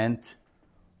prevent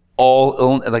all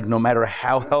illness, no matter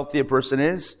how healthy a person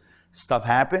is, stuff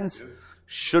happens.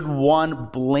 Should one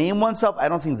blame oneself? I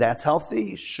don't think that's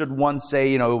healthy. Should one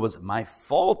say, it was my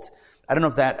fault? I don't know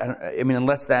if that,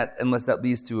 unless that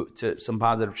leads to some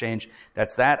positive change,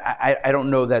 that's that. I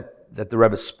don't know that that the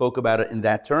Rebbe spoke about it in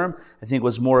that term. I think it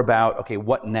was more about, okay,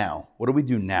 what now? What do we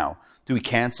do now? Do we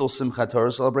cancel Simchat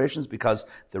Torah celebrations because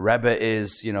the Rebbe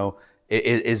is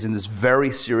in this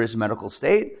very serious medical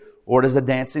state? Or does the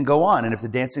dancing go on? And if the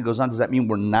dancing goes on, does that mean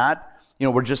we're not,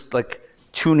 we're just like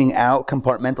tuning out,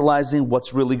 compartmentalizing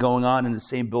what's really going on in the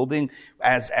same building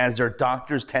as there are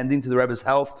doctors tending to the Rebbe's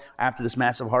health after this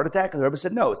massive heart attack? And the Rebbe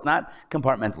said, no, it's not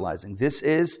compartmentalizing. This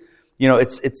is,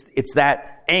 it's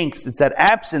that angst, it's that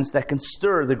absence that can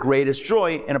stir the greatest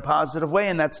joy in a positive way,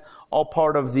 and that's all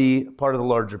part of the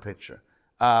larger picture.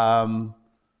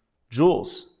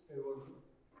 Jules,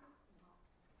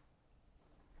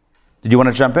 did you want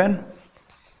to jump in?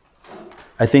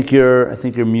 I think you're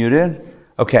muted.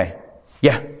 Okay.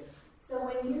 Yeah. So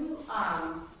when you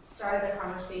started the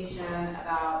conversation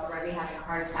about the Rebbe having a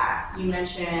heart attack, you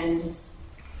mentioned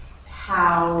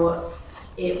how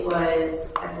it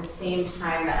was at the same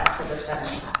time that October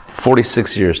 7th happened.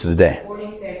 46 years to the day.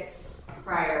 46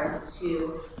 prior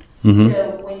to. Mm-hmm.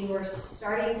 So when you were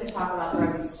starting to talk about the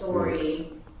Rebbe's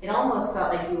story, it almost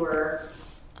felt like it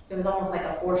was almost like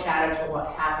a foreshadow to what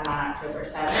happened on October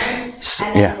 7th.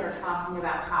 And then you were talking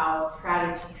about how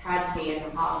tragedy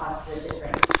and Holocaust is a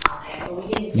different topic, but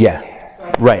we didn't get there. So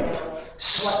I don't know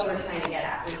what you were trying to get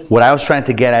at. What I was trying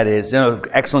to get at is,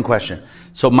 excellent question.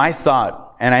 So my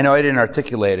thought, and I know I didn't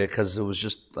articulate it because it was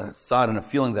just a thought and a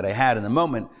feeling that I had in the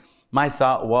moment, my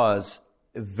thought was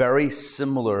very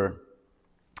similar.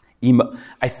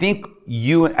 I think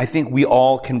we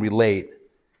all can relate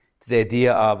to the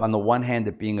idea of, on the one hand,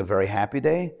 it being a very happy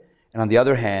day, and on the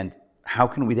other hand, how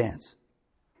can we dance?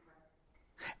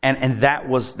 And that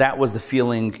was the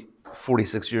feeling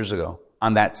 46 years ago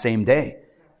on that same day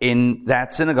in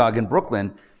that synagogue in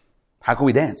Brooklyn. How can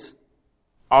we dance?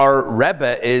 Our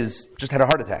Rebbe just had a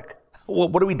heart attack. Well,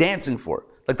 what are we dancing for?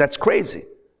 Like, that's crazy.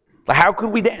 Like, how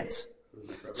could we dance?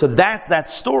 So that's that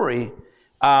story.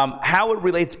 How it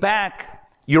relates back,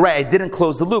 you're right, I didn't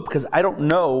close the loop because I don't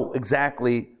know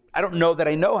exactly. I don't know that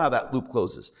I know how that loop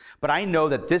closes. But I know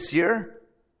that this year,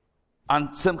 on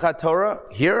Simchat Torah,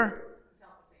 here,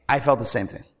 I felt the same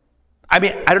thing. I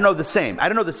mean, I don't know the same.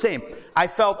 I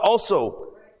felt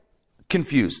also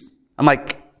confused. I'm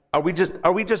like, are we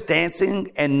just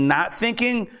dancing and not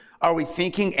thinking? Are we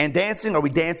thinking and dancing? Are we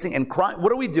dancing and crying?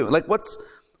 What are we doing? Like, what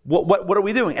are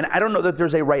we doing? And I don't know that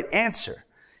there's a right answer.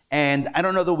 And I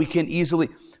don't know that we can easily,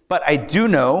 but I do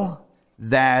know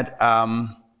that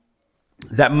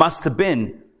that must have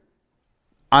been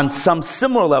on some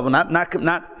similar level,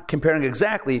 not comparing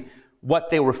exactly what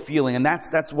they were feeling. And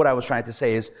that's what I was trying to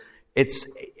say is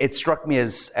it struck me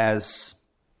as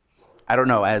I don't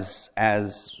know, as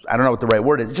I don't know what the right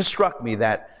word is. It just struck me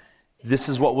that this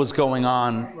is what was going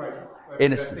on. Right.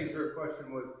 I think your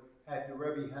question was, had the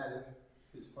Rebbe had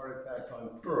his heart attack on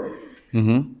Purim?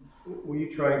 Mm-hmm. Were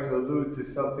you trying to allude to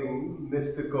something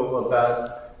mystical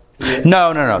about?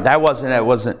 No. That wasn't.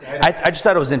 I just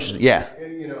thought it was interesting. Yeah.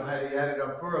 Had he had it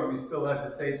on Purim, you still had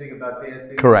the same thing about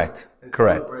dancing. Correct.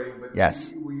 Celebrating. But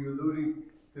yes. Were you alluding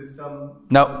to some?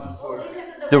 No.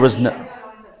 There was no. Everyone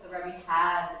always says the Rebbe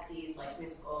had these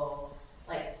mystical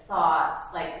thoughts.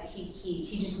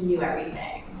 He just knew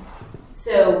everything.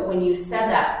 So when you said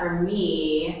that, for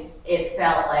me, it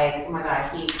felt like, oh my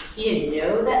God, he didn't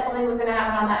know that something was going to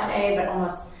happen on that day, but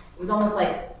it was almost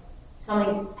like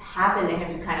something happened to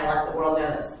him to kind of let the world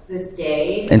know this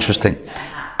day. Interesting.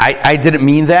 I didn't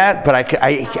mean that, but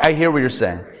I hear what you're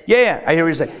saying. Yeah, I hear what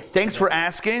you're saying. Thanks for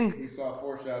asking. He saw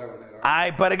foreshadowing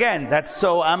it. But again, that's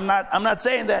so I'm not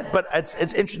saying that, but it's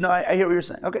interesting. No, I hear what you're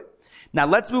saying. Okay. Now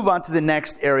let's move on to the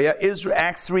next area,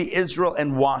 Act 3, Israel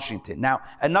and Washington. Now,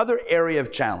 another area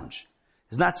of challenge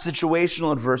is not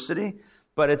situational adversity,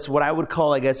 but it's what I would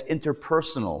call, I guess,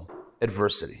 interpersonal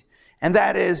adversity. And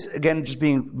that is, again, just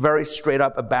being very straight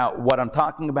up about what I'm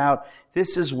talking about.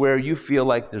 This is where you feel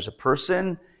like there's a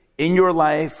person in your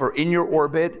life or in your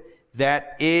orbit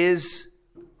that is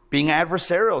being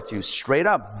adversarial to you, straight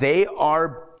up. They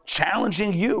are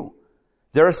challenging you.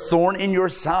 They're a thorn in your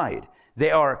side.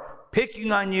 They are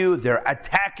picking on you, they're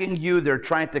attacking you, they're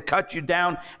trying to cut you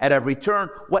down at every turn.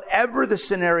 Whatever the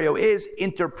scenario is,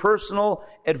 interpersonal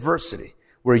adversity,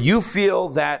 where you feel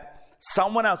that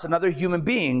someone else, another human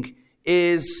being,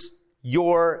 is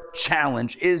your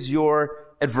challenge, is your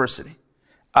adversity.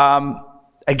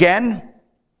 Again,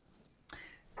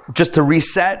 just to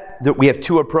reset, that we have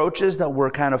two approaches that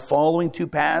we're kind of following, two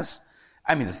paths.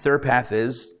 I mean, the third path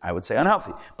is, I would say,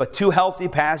 unhealthy. But two healthy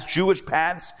paths, Jewish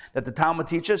paths that the Talmud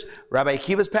teaches. Rabbi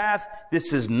Akiva's path,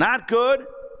 this is not good,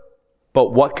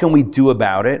 but what can we do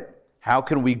about it? How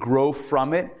can we grow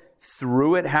from it,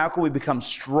 through it? How can we become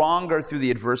stronger through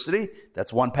the adversity?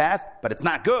 That's one path, but it's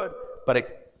not good. but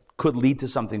it could lead to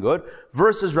something good,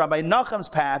 versus Rabbi Nachum's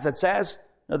path that says,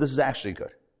 no, this is actually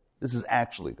good. This is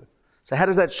actually good. So how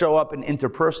does that show up in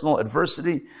interpersonal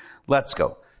adversity? Let's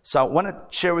go. So I want to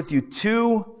share with you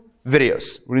 2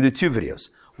 videos. We're going to do 2 videos.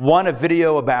 One, a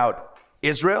video about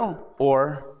Israel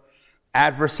or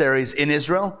adversaries in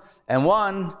Israel, and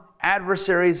one,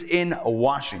 adversaries in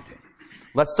Washington.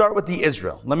 Let's start with the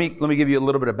Israel. Let me give you a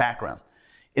little bit of background.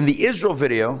 In the Israel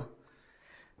video,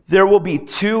 there will be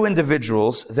 2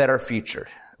 individuals that are featured.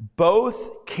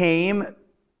 Both came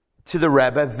to the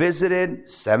Rebbe, visited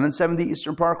 770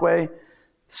 Eastern Parkway,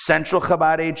 Central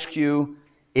Chabad HQ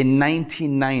in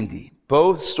 1990.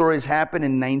 Both stories happen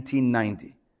in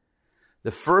 1990.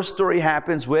 The first story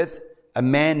happens with a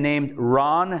man named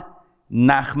Ron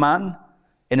Nachman,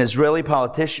 an Israeli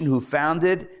politician who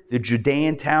founded the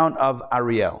Judean town of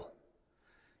Ariel.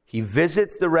 He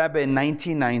visits the Rebbe in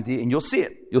 1990, and you'll see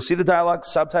it. You'll see the dialogue,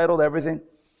 subtitled, everything.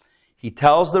 He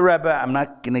tells the Rebbe, I'm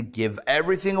not going to give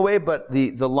everything away, but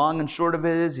the long and short of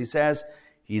it is, he says,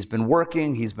 he's been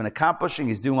working, he's been accomplishing,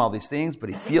 he's doing all these things, but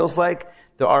he feels like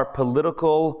there are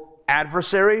political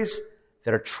adversaries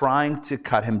that are trying to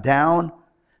cut him down,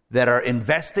 that are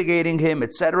investigating him,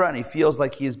 etc., and he feels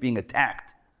like he is being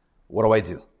attacked. What do I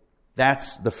do?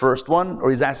 That's the first one, or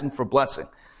he's asking for blessing.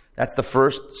 That's the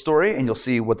first story, and you'll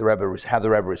see what how the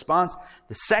Rebbe responds.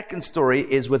 The second story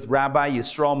is with Rabbi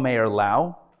Yisrael Meir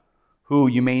Lau, who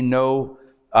you may know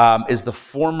is the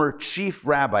former chief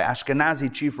rabbi,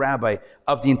 Ashkenazi chief rabbi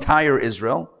of the entire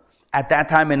Israel. At that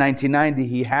time in 1990,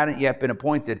 he hadn't yet been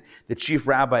appointed the chief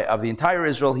rabbi of the entire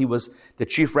Israel. He was the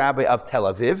chief rabbi of Tel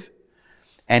Aviv.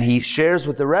 And he shares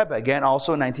with the Rebbe, again,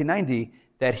 also in 1990,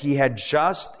 that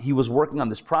he was working on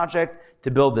this project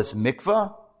to build this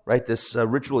mikveh, right, this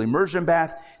ritual immersion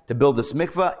bath, to build this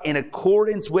mikveh in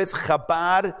accordance with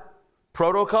Chabad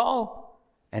protocol.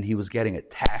 And he was getting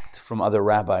attacked from other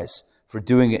rabbis for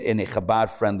doing it in a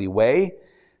Chabad-friendly way.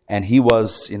 And he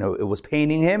was, it was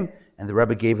paining him, and the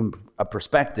Rebbe gave him a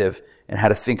perspective and how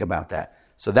to think about that.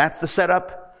 So that's the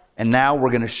setup. And now we're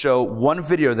going to show one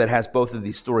video that has both of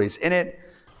these stories in it.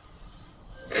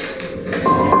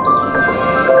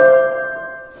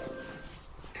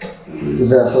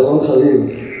 ואחרון חביב,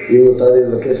 אם מותר לי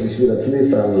לבקש בשביל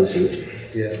עצמי פעם משהו.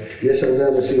 יש הרבה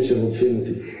אנשים שרודפים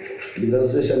אותי. בגלל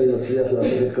זה שאני מצליח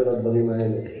לעשות את כל הדברים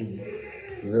האלה.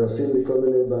 ועושים לי כל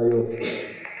מיני בעיות.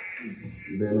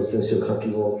 בנושא של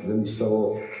חקירות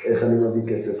ומשטרות. איך אני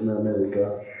מביא כסף מאמריקה.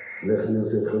 ואיך אני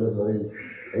עושה את כל הדברים.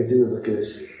 הייתי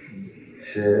מבקש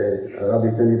שהרב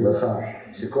ייתן לי ברכה.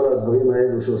 שכל הדברים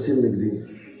האלו שעושים נגדי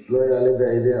לא יעלה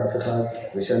בידי אף אחד.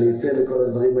 ושאני אצא מכל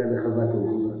הדברים האלה חזק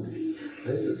ומחוזק.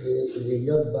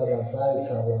 להיות בעל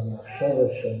הבית על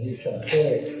המחשבת של איש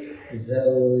אחר,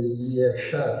 זהו אי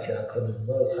אפשר, שהקדוש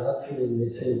ברוך הוא עצמי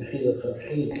מתחיל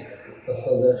לכתחיל,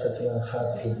 וחולכת לאחת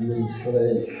בבני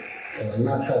ישראל. אבל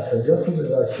מה שהקדוש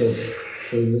מבקש,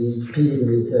 שלהפיל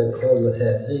מזה כל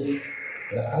להזיק,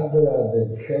 ואדרבה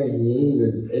כן יעיל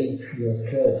עת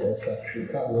יותר, את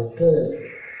התשוקה יותר,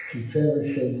 כצבע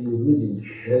של יהודים,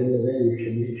 שנראה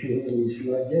שמישהו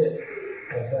מתנגד,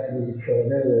 עדיין מתקרב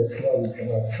אצלם את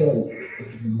הרצון,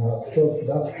 לעשות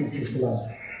דווקא ככלל.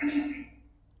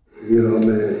 Vjerom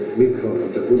mikro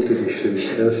fakulteti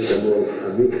šemišćamo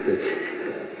amikve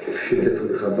šitetu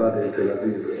Chabad in Tel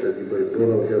Aviv, znači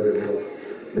bojboro gavemo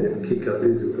kika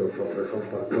blizu kao frechom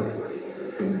parkofna.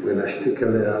 ונשתיק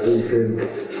עליה הרינטן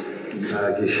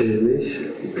הגשמיש,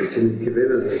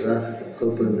 ושנתקבל על זה כל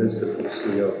פעם בנסטר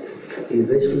פורסליות.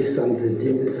 Investistanten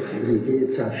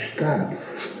die zerstarrt,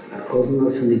 kommen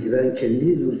aus dem Grenzen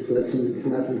Lidus, was sie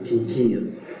machen zu ziehen.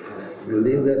 Und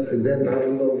die werden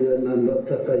auch wenn man noch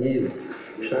verliert.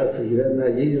 Schafft sich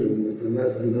wenn hier und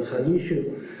man noch nicht,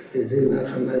 sind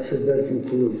nach einmal selten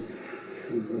tun.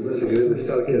 Das ist eine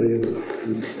starke Rede.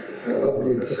 Aber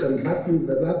die kann backen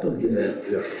bewappnet gelernt.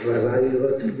 Weil er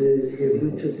die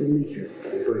Wünsche für mich.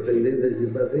 Und wenn die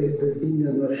Bewegung der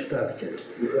Dinge noch stärker.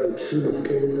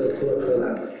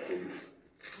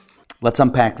 Let's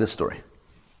unpack this story.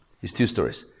 These 2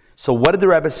 stories. So what did the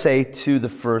Rebbe say to the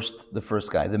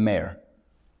first guy, the mayor?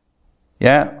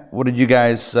 Yeah? What did you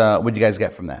guys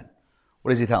get from that?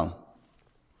 What does he tell him?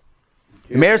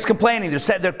 The mayor's complaining.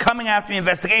 They're coming after me,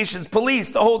 investigations,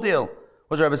 police, the whole deal.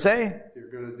 What does the Rebbe say? They're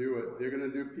going to do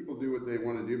it. People do what they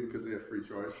want to do because they have free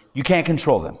choice. You can't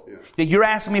control them. Yeah. You're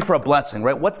asking me for a blessing,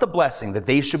 right? What's the blessing? That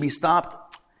they should be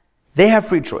stopped? They have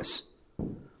free choice.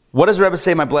 What does the Rebbe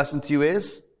say my blessing to you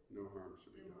is? No harm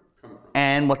should be come from.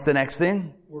 And what's the next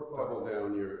thing? Double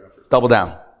down your effort. Double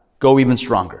down. Go even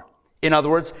stronger. In other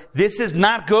words, this is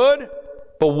not good,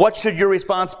 but what should your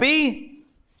response be?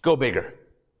 Go bigger.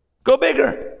 Go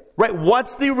bigger. Right?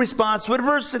 What's the response to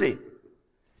adversity?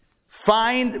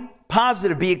 Find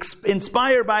positive, be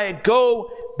inspired by it, go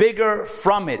bigger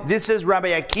from it. This is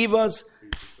Rabbi Akiva's.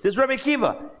 This is Rabbi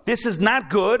Akiva. This is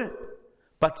not good,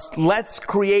 but let's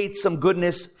create some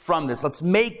goodness from this. Let's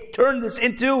turn this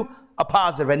into a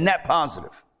positive, a net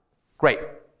positive. Great.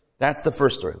 That's the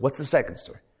first story. What's the second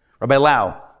story? Rabbi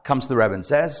Lau comes to the Rebbe and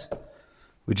says,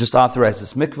 we just authorized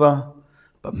this mikvah,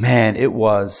 but man, it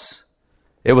was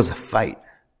a fight.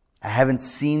 I haven't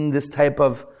seen this type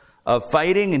of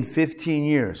fighting in 15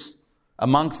 years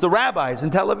amongst the rabbis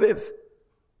in Tel Aviv.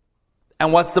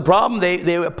 And what's the problem?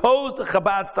 They opposed the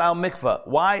Chabad-style mikvah.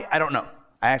 Why? I don't know.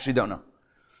 I actually don't know.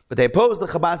 But they opposed the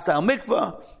Chabad-style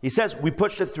mikvah. He says, we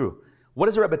pushed it through. What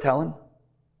does the Rebbe tell him?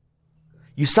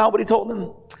 You saw what he told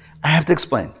him? I have to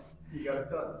explain. You got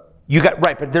it done. You got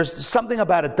right, but there's something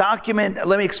about a document.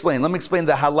 Let me explain. Let me explain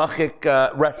the halachic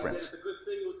reference. It's a good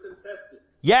thing it was contested.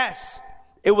 Yes,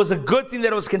 it was a good thing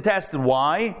that it was contested.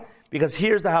 Why? Because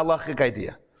here's the halachic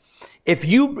idea. If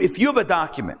you have a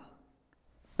document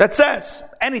that says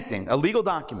anything, a legal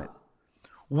document,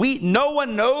 no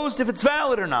one knows if it's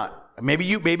valid or not. Maybe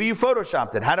you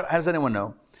photoshopped it. How does anyone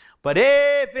know? But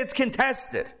if it's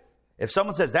contested, if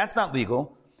someone says that's not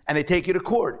legal, and they take you to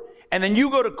court, and then you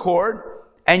go to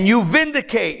court and you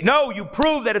vindicate, no, you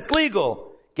prove that it's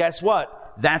legal, guess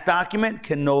what? That document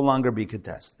can no longer be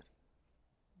contested.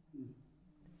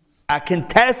 A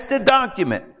contested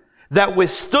document that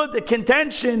withstood the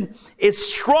contention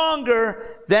is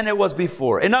stronger than it was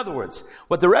before. In other words,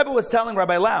 what the Rebbe was telling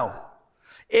Rabbi Lau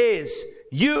is,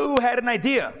 you had an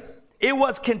idea. It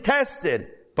was contested,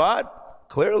 but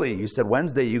clearly, you said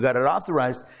Wednesday, you got it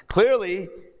authorized. Clearly,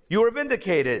 you were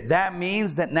vindicated. That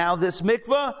means that now this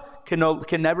mikvah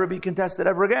can never be contested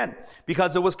ever again.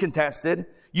 Because it was contested,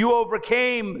 you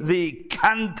overcame the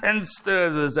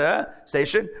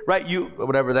contestation, right?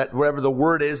 Whatever the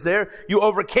word is there. You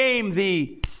overcame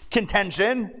the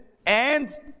contention, and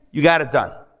you got it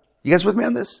done. You guys with me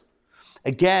on this?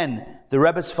 Again, the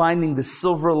Rebbe's finding the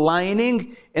silver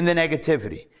lining in the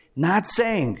negativity. Not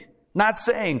saying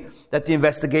that the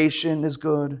investigation is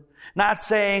good. Not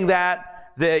saying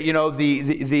that the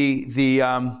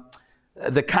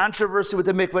controversy with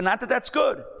the mikvah, not that that's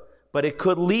good, but it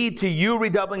could lead to you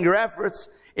redoubling your efforts.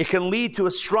 It can lead to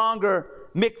a stronger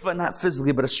mikvah, not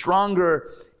physically, but a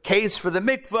stronger case for the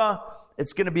mikvah.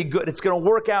 It's going to be good. It's going to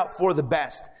work out for the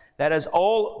best. That is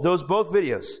all those both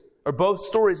videos, or both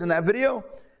stories in that video,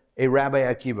 a Rabbi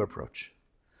Akiva approach.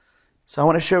 So I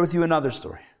want to share with you another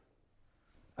story.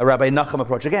 A Rabbi Nachum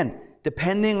approach. Again,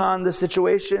 depending on the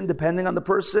situation, depending on the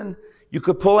person, you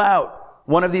could pull out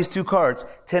one of these two cards.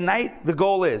 Tonight, the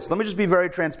goal is, let me just be very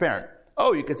transparent.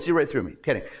 Oh, you could see right through me.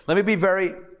 Kidding. Let me be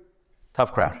very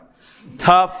tough crowd.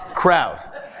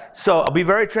 So I'll be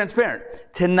very transparent.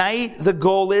 Tonight, the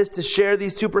goal is to share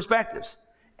these two perspectives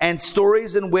and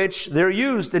stories in which they're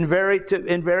used in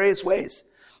various ways.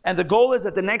 And the goal is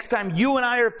that the next time you and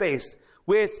I are faced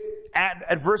with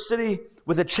adversity,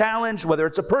 with a challenge, whether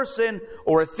it's a person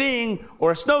or a thing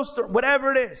or a snowstorm,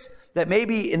 whatever it is, that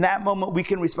maybe in that moment we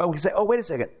can respond. We can say, oh, wait a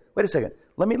second.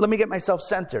 Let me get myself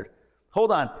centered.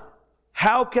 Hold on.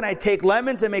 How can I take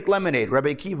lemons and make lemonade,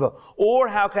 Rabbi Akiva? Or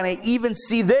how can I even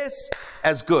see this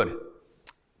as good?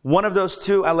 One of those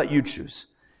two, I'll let you choose.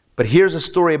 But here's a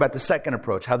story about the second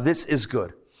approach, how this is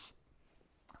good.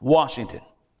 Washington.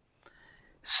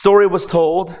 Story was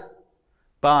told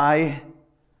by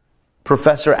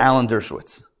Professor Alan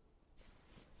Dershowitz.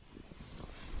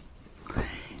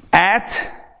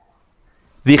 At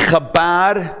the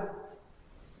Chabad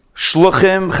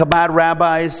Shluchim, Chabad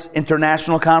Rabbis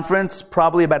International Conference,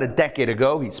 probably about a decade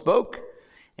ago, he spoke,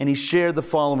 and he shared the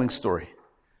following story.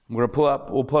 We'll pull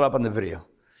it up on the video.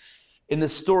 In the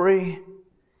story,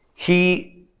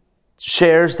 he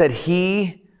shares that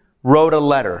he wrote a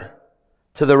letter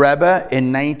to the Rebbe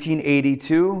in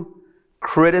 1982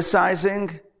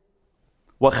 criticizing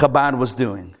what Chabad was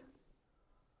doing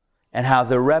and how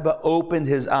the Rebbe opened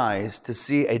his eyes to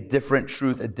see a different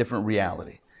truth, a different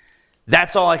reality.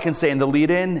 That's all I can say in the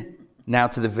lead-in. Now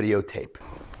to the videotape.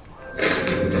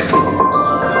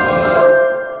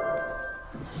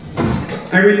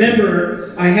 I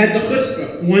remember I had the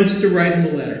chutzpah once to write him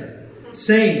a letter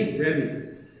saying,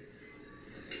 Rebbe,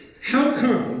 how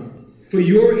come for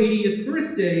your 80th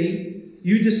birthday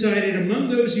you decided among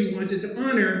those you wanted to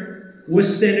honor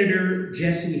was Senator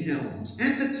Jesse Helms?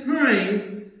 At the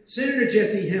time, Senator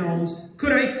Jesse Helms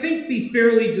could, I think, be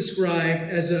fairly described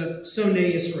as a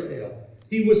Sonei Israel.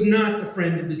 He was not a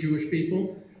friend of the Jewish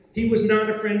people. He was not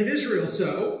a friend of Israel.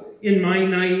 So, in my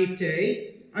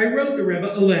naivete, I wrote the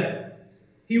Rebbe a letter.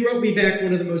 He wrote me back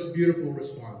one of the most beautiful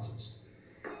responses.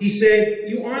 He said,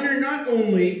 you honor not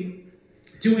only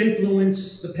to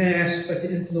influence the past, but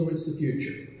to influence the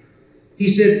future. He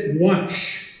said,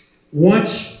 watch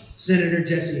Senator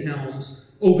Jesse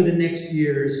Helms over the next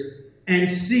years and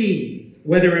see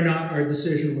whether or not our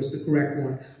decision was the correct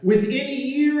one. Within a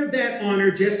year of that honor,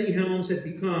 Jesse Helms had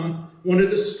become one of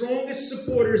the strongest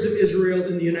supporters of Israel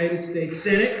in the United States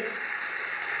Senate.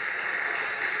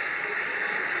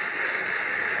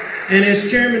 And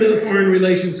as chairman of the Foreign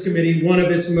Relations Committee, one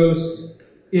of its most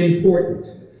important.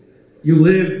 You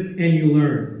live and you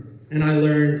learn. And I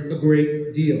learned a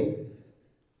great deal.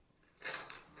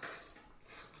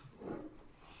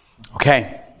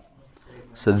 Okay.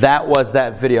 So that was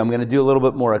that video. I'm going to do a little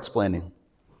bit more explaining.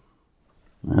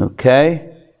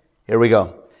 Okay. Here we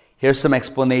go. Here's some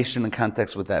explanation and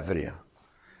context with that video.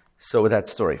 So with that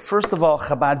story. First of all,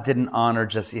 Chabad didn't honor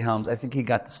Jesse Helms. I think he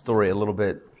got the story a little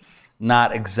bit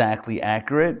not exactly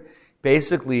accurate.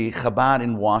 Basically, Chabad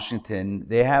in Washington,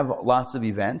 they have lots of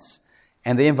events,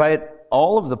 and they invite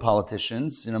all of the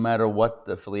politicians, no matter what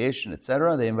the affiliation,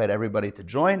 etc. They invite everybody to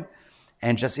join.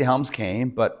 And Jesse Helms came,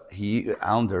 but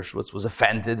Alan Dershowitz, was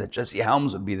offended that Jesse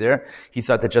Helms would be there. He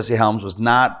thought that Jesse Helms was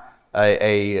not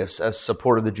a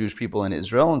supporter of the Jewish people in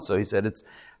Israel, and so he said, "It's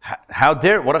how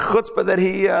dare, what a chutzpah that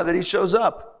he shows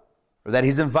up, or that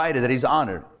he's invited, that he's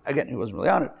honored." Again, he wasn't really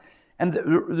honored. And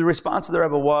the response of the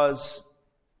Rebbe was,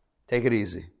 take it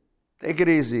easy. Take it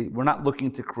easy. We're not looking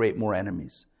to create more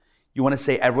enemies. You want to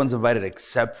say everyone's invited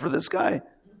except for this guy?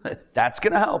 That's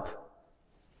going to help.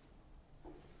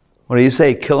 What do you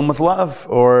say? Kill him with love,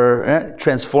 or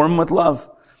transform him with love.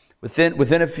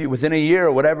 Within a year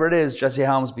or whatever it is, Jesse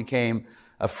Helms became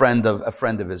a friend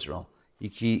of Israel.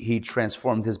 He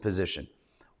transformed his position.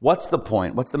 What's the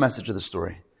point? What's the message of the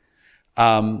story?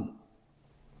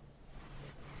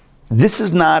 This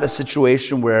is not a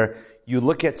situation where you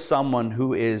look at someone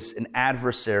who is an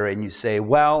adversary and you say,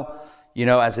 well,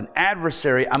 as an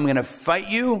adversary, I'm going to fight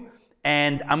you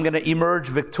and I'm going to emerge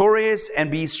victorious and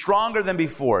be stronger than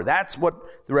before. That's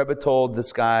what the Rebbe told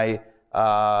this guy,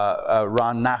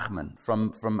 Ron Nachman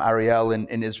from Ariel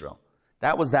in Israel.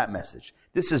 That was that message.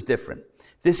 This is different.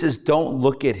 This is, don't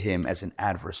look at him as an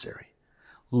adversary.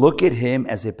 Look at him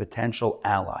as a potential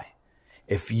ally.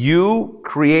 If you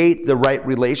create the right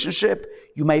relationship,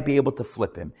 you might be able to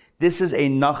flip him. This is a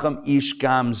Nacham Ish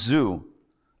Gamzu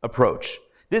approach.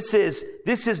 This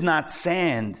is not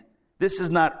sand. This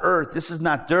is not earth. This is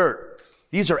not dirt.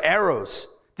 These are arrows.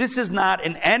 This is not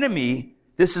an enemy.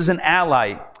 This is an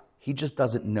ally. He just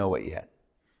doesn't know it yet.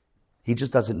 He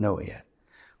just doesn't know it yet.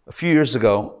 A few years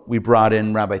ago, we brought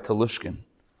in Rabbi Talushkin,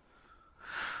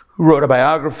 who wrote a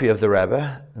biography of the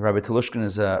Rebbe. Rabbi Talushkin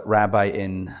is a rabbi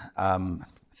in, I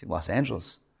think, Los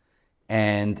Angeles.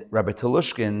 And Rabbi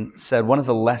Talushkin said one of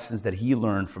the lessons that he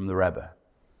learned from the Rebbe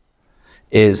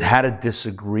is how to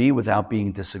disagree without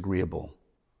being disagreeable.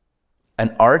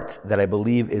 An art that I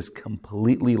believe is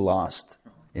completely lost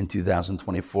in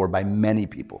 2024 by many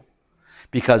people.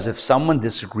 Because if someone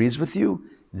disagrees with you,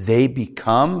 they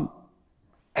become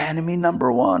enemy number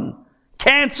one.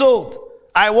 Canceled!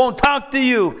 I won't talk to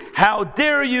you. How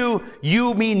dare you?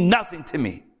 You mean nothing to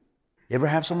me. You ever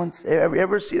have someone,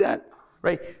 ever see that?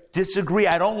 Right? Disagree.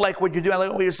 I don't like what you're doing. I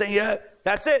like what you're saying. Yeah,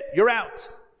 that's it. You're out.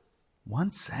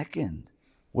 1 second.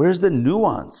 Where's the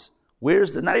nuance?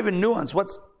 Not even nuance.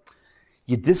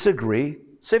 You disagree.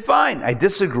 Say, fine, I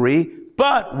disagree,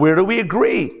 but where do we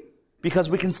agree? Because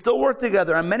we can still work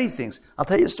together on many things. I'll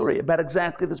tell you a story about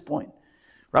exactly this point.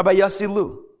 Rabbi Yossi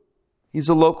Lu. He's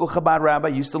a local Chabad rabbi,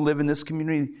 used to live in this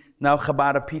community, now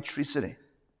Chabad of Peachtree City.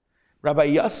 Rabbi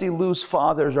Yossi Lu's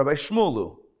father is Rabbi Shmuel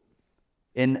Lu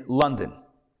in London.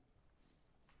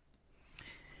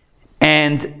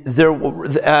 And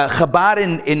Chabad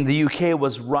in the UK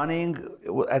was running,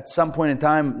 at some point in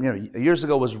time, years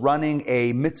ago, was running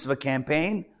a mitzvah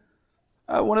campaign,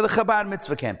 one of the Chabad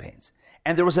mitzvah campaigns.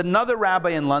 And there was another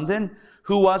rabbi in London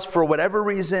who was, for whatever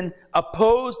reason,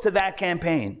 opposed to that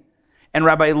campaign. And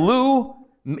Rabbi Lu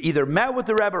either met with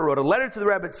the Rebbe or wrote a letter to the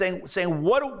Rebbe saying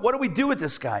what do we do with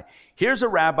this guy? Here's a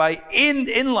rabbi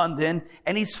in London,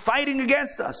 and he's fighting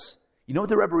against us. You know what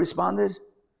the Rebbe responded?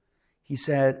 He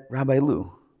said, Rabbi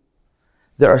Lu,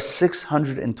 there are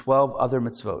 612 other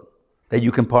mitzvot that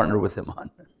you can partner with him on.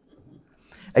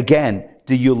 Again,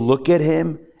 do you look at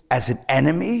him as an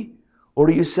enemy? Or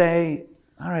do you say,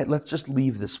 all right, let's just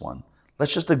leave this one.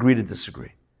 Let's just agree to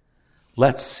disagree.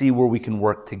 Let's see where we can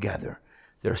work together.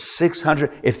 There are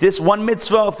 600. If this one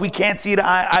mitzvah, if we can't see eye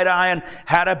to eye on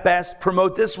how to best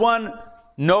promote this one,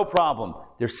 no problem.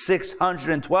 There's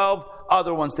 612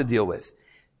 other ones to deal with.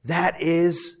 That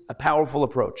is a powerful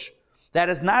approach. That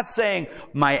is not saying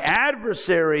my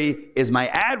adversary is my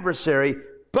adversary,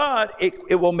 but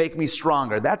it will make me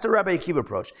stronger. That's a Rabbi Akiva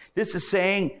approach. This is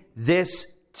saying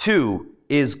this too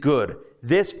is good.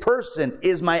 This person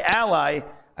is my ally.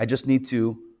 I just need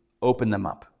to open them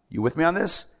up. You with me on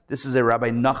this? This is a Rabbi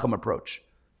Nachum approach.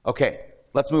 Okay,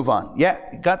 let's move on. Yeah,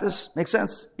 you got this? Make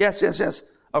sense? Yes.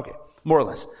 Okay, more or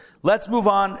less. Let's move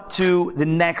on to the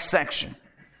next section.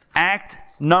 Act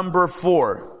number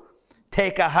 4.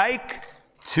 Take a hike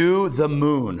to the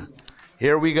moon.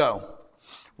 Here we go.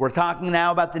 We're talking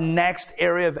now about the next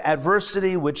area of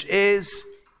adversity, which is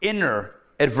inner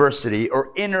adversity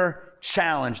or inner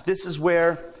challenge. This is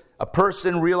where a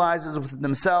person realizes within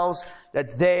themselves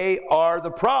that they are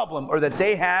the problem, or that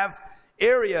they have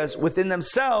areas within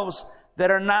themselves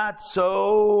that are not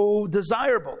so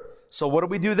desirable. So what do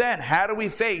we do then? How do we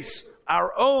face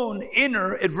our own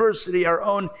inner adversity, our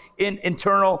own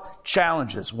internal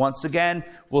challenges? Once again,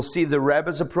 we'll see the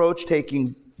Rebbe's approach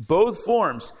taking both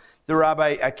forms. The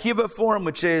Rabbi Akiva form,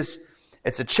 which is,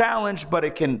 it's a challenge, but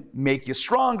it can make you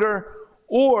stronger.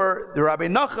 Or the Rabbi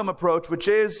Nachum approach, which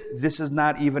is, this is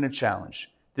not even a challenge.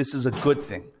 This is a good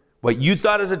thing. What you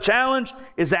thought is a challenge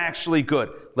is actually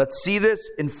good. Let's see this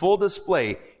in full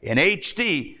display, in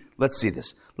HD. Let's see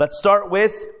this. Let's start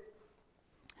with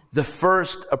the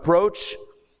first approach,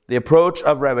 the approach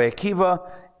of Rabbi Akiva.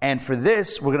 And for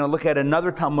this, we're going to look at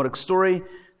another Talmudic story,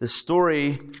 the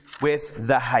story with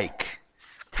the hike.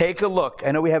 Take a look.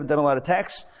 I know we haven't done a lot of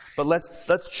text, but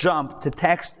let's jump to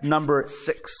text number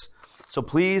 6. So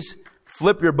please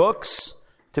flip your books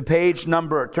to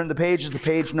turn the pages to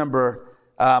page number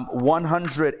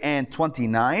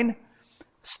 129.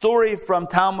 Story from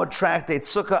Talmud Tractate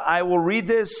Sukkah. I will read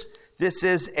this. This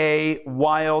is a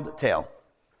wild tale.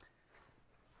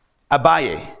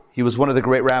 Abaye, he was one of the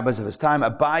great rabbis of his time.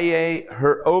 Abaye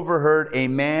overheard a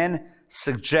man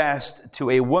suggest to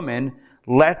a woman,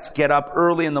 let's get up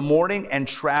early in the morning and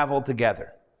travel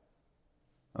together.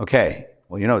 Okay,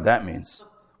 well, you know what that means.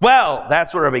 Well,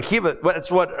 that's what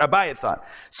that's what Abaye thought.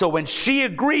 So when she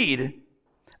agreed,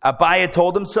 Abaye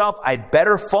told himself, I'd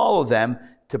better follow them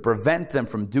to prevent them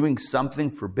from doing something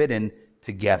forbidden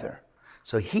together.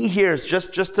 So he hears,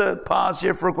 just to pause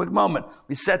here for a quick moment,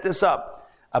 we set this up.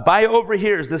 Abaye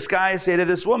overhears this guy say to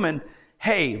this woman,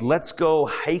 hey, let's go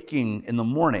hiking in the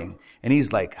morning. And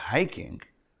he's like, hiking?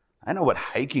 I know what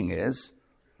hiking is.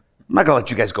 I'm not going to let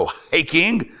you guys go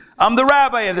hiking. I'm the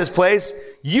rabbi of this place.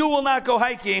 You will not go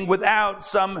hiking without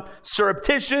some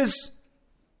surreptitious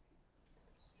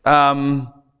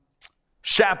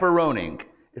chaperoning.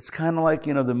 It's kind of like,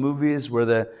 the movies where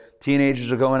the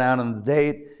teenagers are going out on the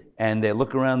date and they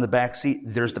look around the back seat.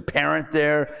 There's the parent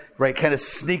there, right? Kind of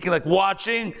sneaking, like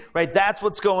watching, right? That's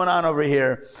what's going on over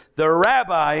here. The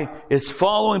rabbi is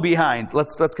following behind.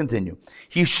 Let's continue.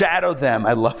 He shadowed them.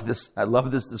 I love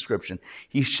this description.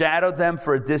 He shadowed them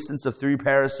for a distance of 3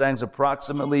 parasangs,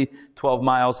 approximately 12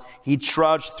 miles. He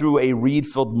trudged through a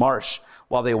reed-filled marsh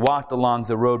while they walked along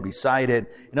the road beside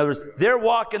it. In other words, they're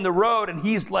walking the road and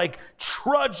he's like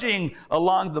trudging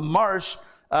along the marsh.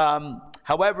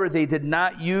 However, they did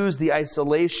not use the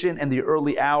isolation and the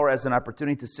early hour as an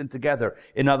opportunity to sit together.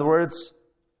 In other words,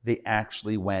 they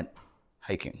actually went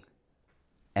hiking.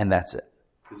 And that's it.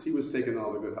 Because he was taking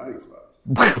all the good hiding spots.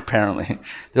 Apparently.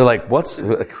 They're like,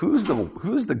 who's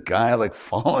the guy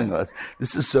following us?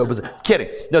 This is so bizarre. Kidding.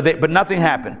 No, but nothing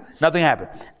happened. Nothing happened.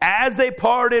 As they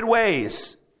parted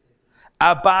ways,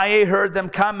 Abaye heard them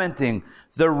commenting,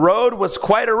 the road was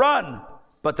quite a run,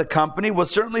 but the company was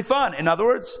certainly fun. In other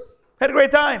words, had a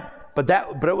great time. But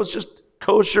it was just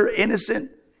kosher, innocent,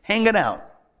 hanging out.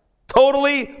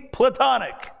 Totally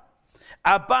platonic.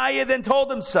 Abaye then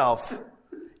told himself,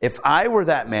 if I were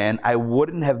that man, I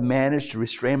wouldn't have managed to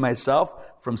restrain myself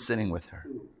from sitting with her.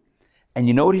 And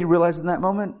you know what he realized in that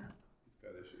moment?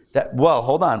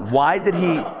 Hold on. Why did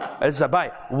he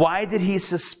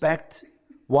suspect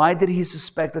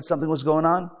that something was going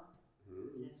on?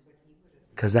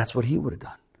 Because that's what he would have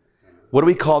done. What do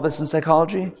we call this in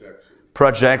psychology?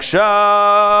 Projection,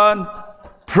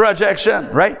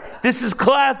 right? This is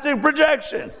classic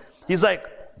projection. He's like,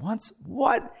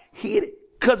 what?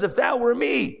 Because if that were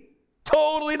me,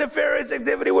 totally nefarious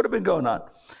activity would have been going on.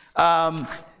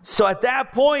 So at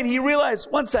that point, he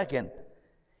realized, 1 second,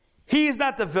 he's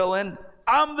not the villain.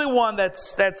 I'm the one that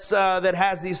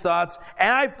has these thoughts,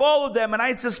 and I followed them, and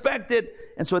I suspected.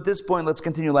 And so at this point, let's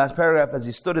continue last paragraph. As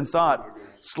he stood in thought,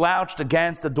 slouched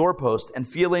against the doorpost, and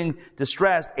feeling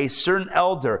distressed, a certain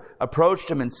elder approached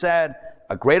him and said,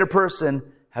 a greater person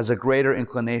has a greater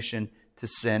inclination to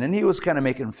sin. And he was kind of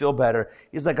making him feel better.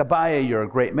 He's like, Abaye, you're a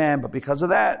great man, but because of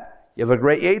that, You have a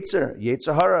great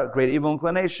Yetzer Hara, great evil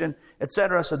inclination,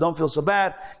 etc. So don't feel so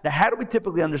bad. Now, how do we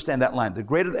typically understand that line? The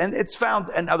greater, and it's found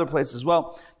in other places as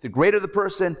well. The greater the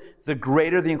person, the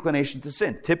greater the inclination to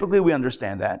sin. Typically, we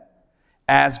understand that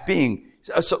as being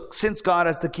so. Since God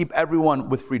has to keep everyone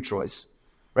with free choice,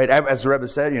 right? As the Rebbe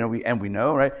said, we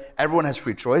know, right? Everyone has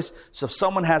free choice. So if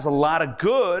someone has a lot of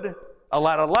good, a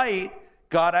lot of light,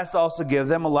 God has to also give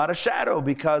them a lot of shadow,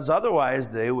 because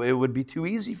otherwise it would be too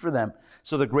easy for them.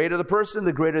 So the greater the person,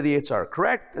 the greater the Yetzer Hara.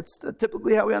 Correct? That's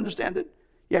typically how we understand it.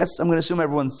 Yes, I'm going to assume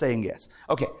everyone's saying yes.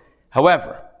 Okay.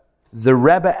 However, the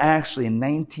Rebbe actually in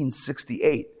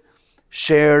 1968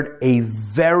 shared a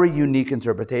very unique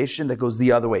interpretation that goes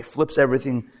the other way, flips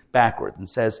everything backward and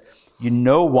says, you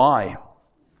know why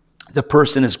the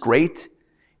person is great?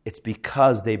 It's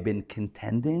because they've been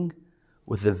contending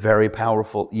with a very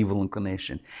powerful evil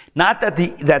inclination. Not that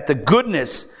the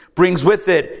goodness brings with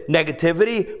it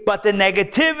negativity, but the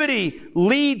negativity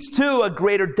leads to a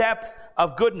greater depth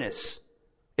of goodness.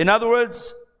 In other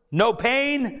words, no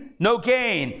pain, no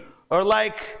gain. Or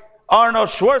like Arnold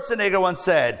Schwarzenegger once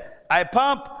said, I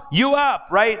pump you up,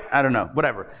 right? I don't know,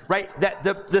 whatever, right? That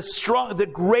the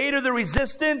greater the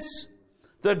resistance,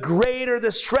 the greater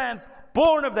the strength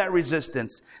born of that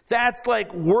resistance. That's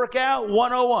like workout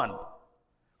 101.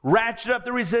 Ratchet up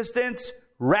the resistance,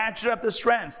 ratchet up the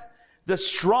strength. The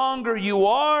stronger you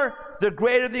are, the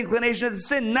greater the inclination of the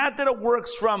sin. Not that it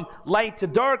works from light to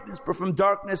darkness, but from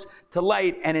darkness to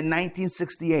light. And in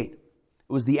 1968, it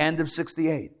was the end of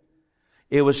 68.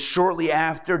 It was shortly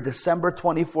after December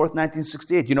 24th,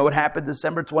 1968. You know what happened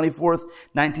December 24th,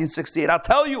 1968? I'll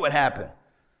tell you what happened.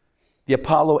 The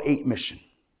Apollo 8 mission.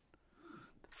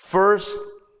 First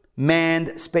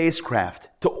manned spacecraft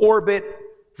to orbit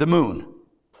the moon.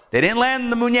 They didn't land on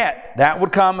the moon yet. That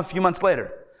would come a few months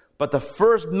later. But the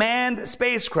first manned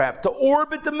spacecraft to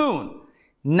orbit the moon,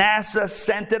 NASA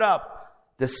sent it up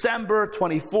December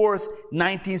 24th,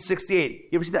 1968.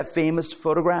 You ever see that famous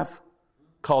photograph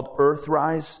called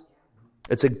Earthrise?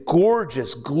 It's a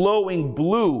gorgeous, glowing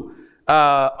blue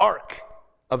arc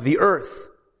of the Earth.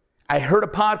 I heard a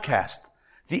podcast.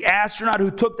 The astronaut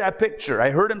who took that picture,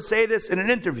 I heard him say this in an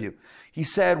interview. He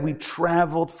said, we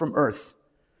traveled from Earth.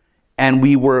 And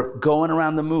we were going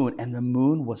around the moon, and the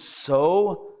moon was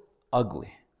so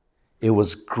ugly. It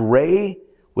was gray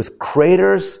with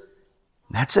craters.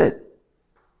 That's it.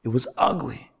 It was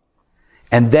ugly.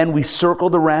 And then we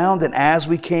circled around, and as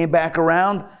we came back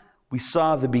around, we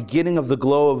saw the beginning of the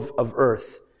glow of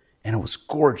Earth. And it was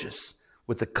gorgeous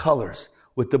with the colors,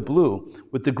 with the blue,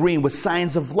 with the green, with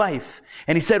signs of life.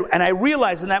 And he said, and I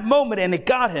realized in that moment, and it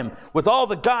got him, with all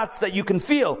the gots that you can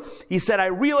feel, he said, I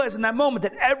realized in that moment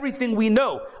that everything we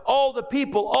know, all the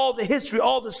people, all the history,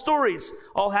 all the stories,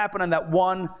 all happen on that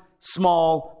one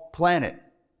small planet.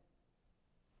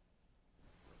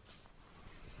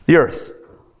 The Earth.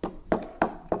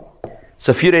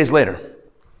 So a few days later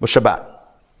was Shabbat.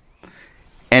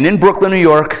 And in Brooklyn, New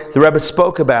York, the Rebbe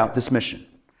spoke about this mission.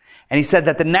 And he said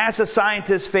that the NASA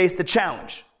scientists faced a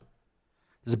challenge.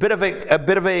 There's a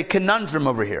bit of a conundrum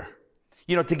over here.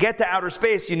 To get to outer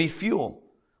space, you need fuel.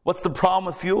 What's the problem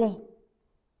with fuel?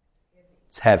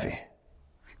 It's heavy.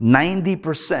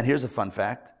 90%, here's a fun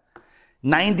fact,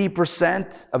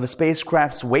 90% of a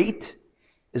spacecraft's weight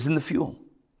is in the fuel.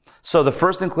 So the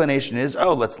first inclination is,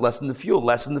 let's lessen the fuel.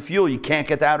 Lessen the fuel, you can't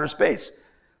get to outer space.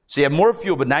 So you have more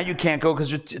fuel, but now you can't go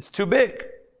because it's too big.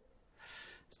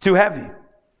 It's too heavy.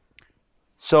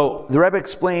 So the Rebbe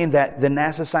explained that the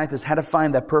NASA scientists had to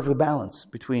find that perfect balance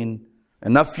between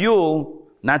enough fuel,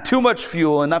 not too much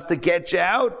fuel, enough to get you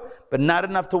out, but not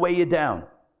enough to weigh you down.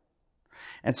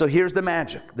 And so here's the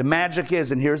magic. The magic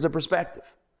is, and here's the perspective.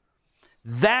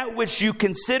 That which you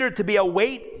consider to be a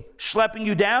weight schlepping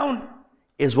you down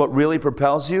is what really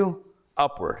propels you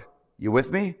upward. You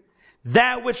with me?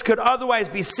 That which could otherwise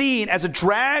be seen as a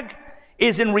drag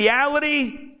is in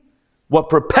reality what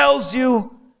propels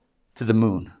you to the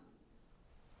moon.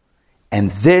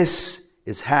 And this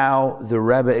is how the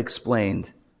Rebbe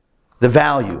explained the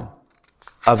value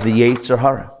of the Yetzer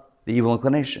Hara, the evil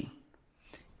inclination.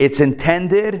 It's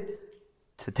intended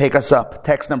to take us up.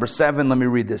 Text number 7, let me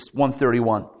read this,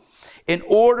 131. In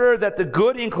order that the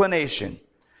good inclination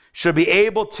should be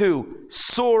able to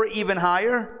soar even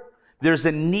higher, there's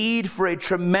a need for a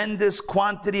tremendous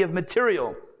quantity of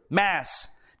material, mass,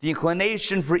 the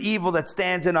inclination for evil that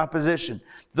stands in opposition.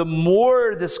 The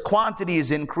more this quantity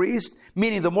is increased,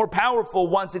 meaning the more powerful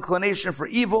one's inclination for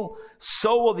evil,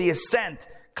 so will the ascent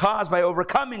caused by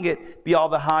overcoming it be all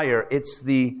the higher. It's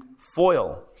the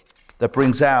foil that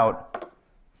brings out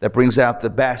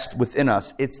the best within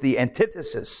us. It's the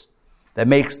antithesis that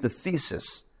makes the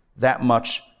thesis that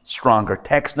much stronger.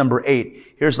 Text number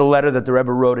 8. Here's a letter that the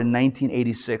Rebbe wrote in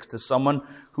 1986 to someone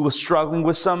who was struggling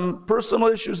with some personal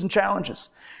issues and challenges.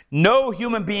 No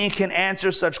human being can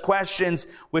answer such questions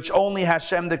which only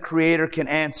Hashem, the Creator, can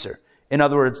answer. In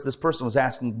other words, this person was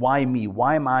asking, why me?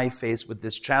 Why am I faced with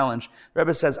this challenge? The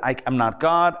Rebbe says, I'm not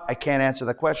God. I can't answer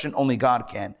that question. Only God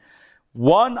can.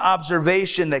 One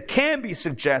observation that can be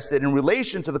suggested in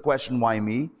relation to the question, why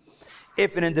me?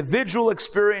 If an individual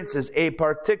experiences a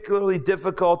particularly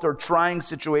difficult or trying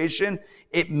situation,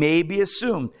 it may be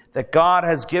assumed that God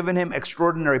has given him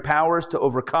extraordinary powers to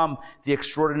overcome the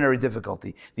extraordinary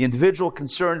difficulty. The individual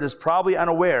concerned is probably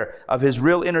unaware of his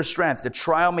real inner strength. The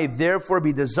trial may therefore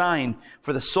be designed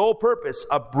for the sole purpose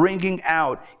of bringing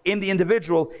out in the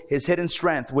individual his hidden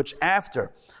strength, which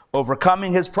after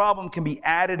overcoming his problem can be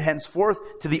added henceforth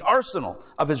to the arsenal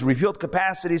of his revealed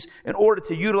capacities in order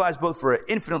to utilize both for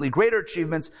infinitely greater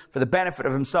achievements for the benefit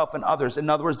of himself and others. In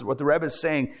other words, what the Rebbe is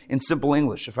saying in simple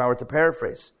English, if I were to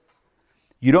paraphrase,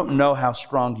 you don't know how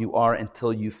strong you are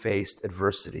until you faced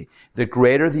adversity. The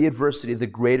greater the adversity, the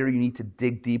greater you need to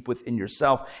dig deep within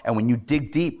yourself. And when you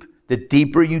dig deep, the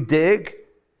deeper you dig,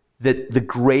 the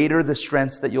greater the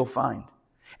strengths that you'll find.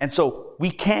 And so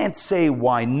we can't say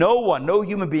why no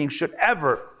human being should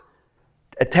ever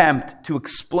attempt to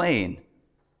explain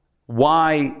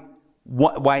why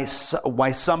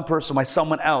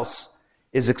someone else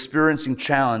is experiencing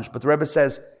challenge. But the Rebbe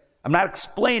says, I'm not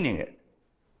explaining it.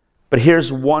 But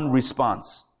here's one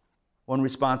response. One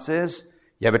response is,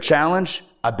 you have a challenge,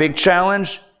 a big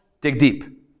challenge, dig deep.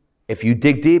 If you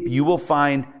dig deep, you will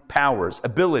find powers,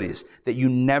 abilities that you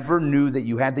never knew that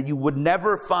you had, that you would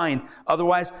never find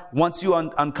otherwise. Once you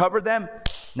uncovered them,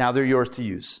 now they're yours to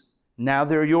use. Now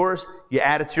they're yours, you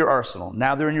add it to your arsenal.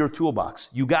 Now they're in your toolbox.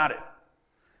 You got it.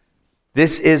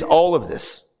 This is all of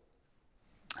this.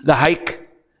 The hike,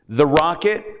 the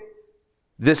rocket,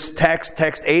 this text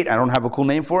 8, I don't have a cool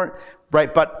name for it,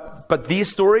 right? But these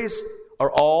stories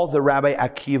are all the Rabbi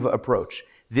Akiva approach.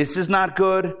 This is not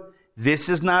good. This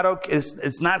is not okay.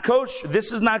 It's not kosher.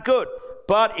 This is not good.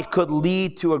 But it could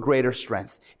lead to a greater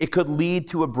strength. It could lead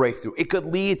to a breakthrough. It could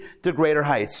lead to greater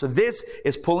heights. So this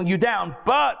is pulling you down,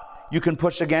 but you can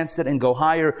push against it and go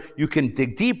higher. You can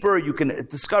dig deeper. You can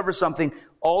discover something.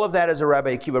 All of that is a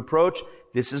Rabbi Akiva approach.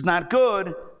 This is not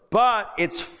good, but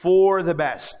it's for the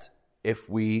best if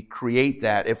we create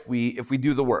that, if we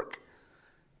do the work.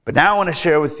 But now I want to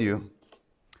share with you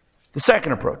the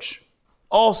second approach,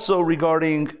 also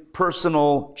regarding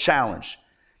personal challenge.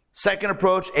 Second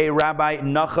approach, a Rabbi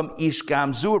Nachum Ish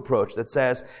Gamzu approach that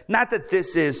says, not that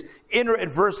this is inner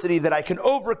adversity that I can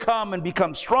overcome and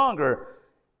become stronger.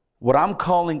 What I'm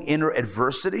calling inner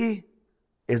adversity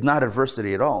is not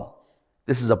adversity at all.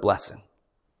 This is a blessing.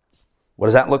 What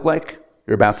does that look like?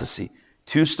 You're about to see.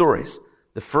 2 stories.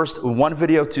 The first, one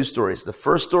video, 2 stories. The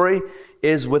first story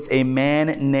is with a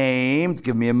man named,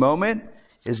 give me a moment,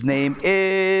 his name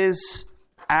is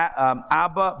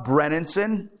Abba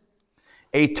Brennanson,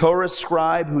 a Torah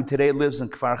scribe who today lives in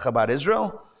Kfar Chabad,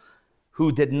 Israel,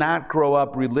 who did not grow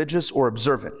up religious or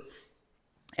observant.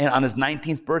 And on his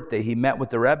 19th birthday, he met with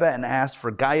the Rebbe and asked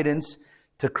for guidance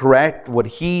to correct what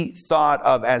he thought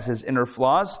of as his inner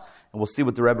flaws. And we'll see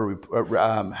what the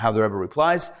Rebbe, how the Rebbe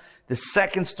replies. The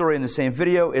second story in the same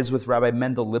video is with Rabbi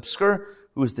Mendel Lipsker,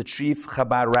 who is the chief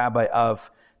Chabad rabbi of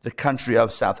the country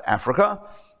of South Africa.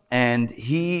 And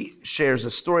he shares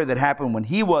a story that happened when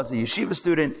he was a yeshiva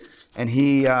student, and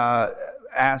he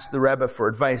asked the Rebbe for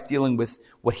advice dealing with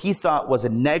what he thought was a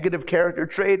negative character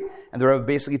trait. And the Rebbe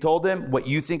basically told him, what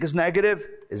you think is negative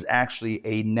is actually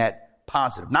a net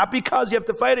positive. Not because you have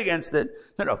to fight against it.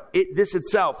 No. This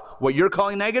itself, what you're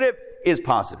calling negative, is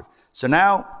positive. So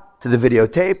now, to the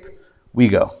videotape, we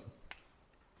go.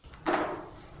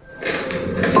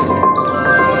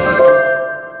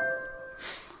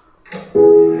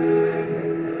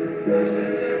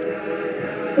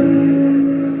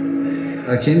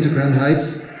 I came to Crown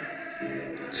Heights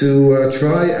to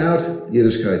try out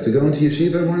Yiddishkeit, to go into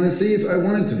yeshiva. I wanted to see if I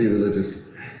wanted to be religious.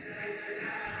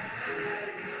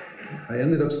 I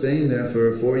ended up staying there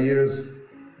for 4 years,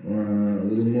 or a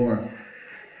little more.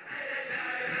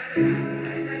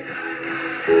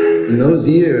 In those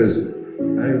years,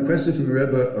 I requested from the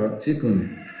Rebbe a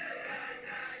tikkun.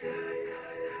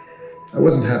 I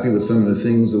wasn't happy with some of the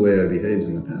things, the way I behaved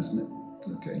in the past.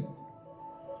 Okay.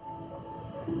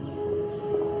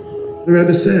 The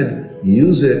Rebbe said,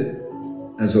 use it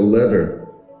as a lever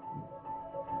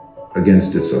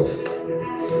against itself.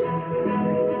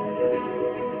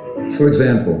 For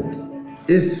example,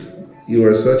 if you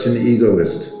are such an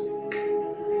egoist,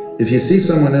 if you see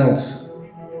someone else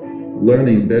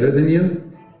learning better than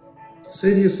you,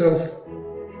 say to yourself,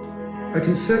 I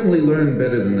can certainly learn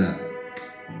better than that.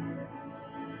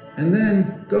 And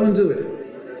then go and do it.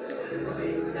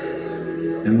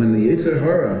 And when the Yetzer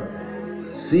Hara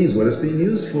sees what it's being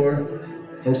used for,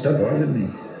 oh, stop bothering me.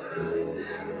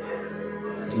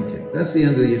 Okay, that's the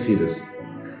end of the Yechidus.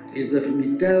 Is a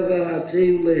mitava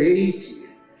hatevle heiti,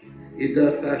 is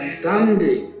a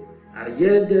verstandig, a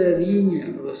jeder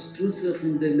Linie, was tut sich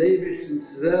in der lebischen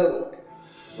Welt,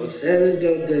 was dort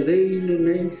der Rein und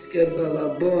Einzige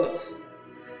Balabot,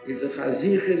 ist a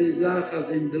sichere Sache, als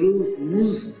in der Ruf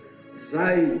muss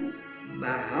sein,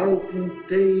 behalten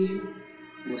Teil,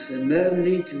 muss mehr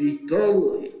nicht wie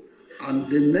toll an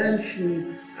den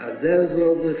Menschen, als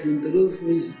soll sich in der Ruf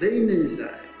missbeinen sein.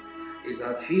 Ist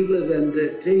a viele, wenn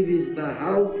der Teil ist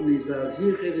behalten, ist a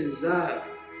sichere Sache,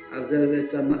 als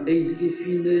wird am Eis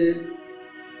gefunden.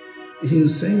 He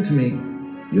was saying to me,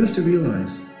 you have to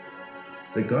realize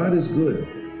that God is good,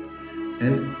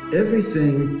 and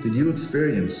everything that you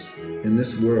experience in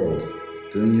this world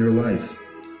during your life,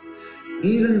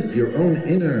 even if your own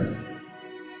inner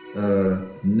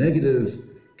negative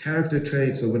character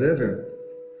traits or whatever,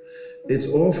 it's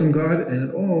all from God, and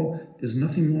it all is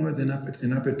nothing more than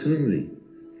an opportunity.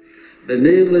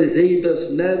 Benele sei das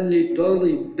lerni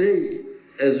tolli bei,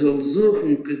 soll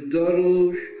suchen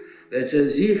gedorus, wird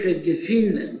sicher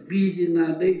gefunden, bis in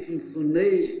ein Leben von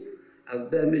Nähe, als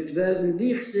damit werden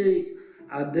wichtig,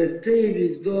 aber der Teil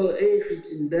ist da echt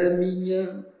in der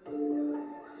Linie.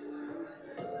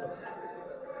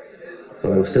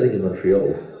 When I was studying in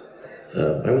Montreal,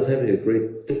 I was having a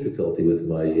great difficulty with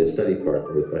my study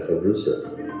partner, with my chavrusa.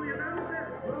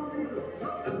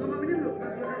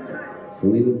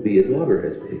 We would be at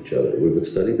loggerheads with each other. We would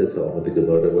study the Talmud, the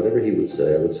Gemara, whatever he would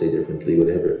say, I would say differently,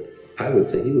 whatever I would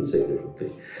say, he would say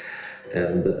differently.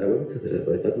 And I went to the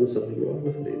Rebbe, I thought there was something wrong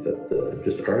with me, that I'm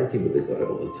just arguing with the guy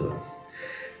all the time.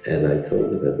 And I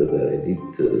told the Rebbe that I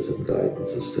need some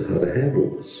guidance as to how to handle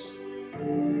this.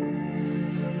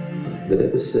 The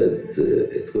Rebbe said,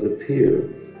 it would appear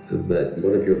that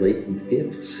one of your latent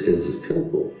gifts is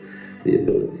pilpul, the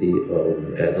ability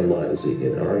of analyzing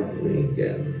and arguing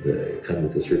and coming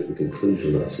to a certain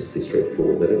conclusion, not simply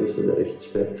straightforward. The Rebbe said that I should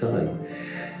spend time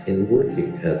in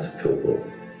working at pilpul.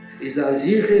 Is a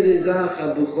sichere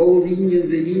Sache, bechol Linien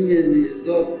wie ist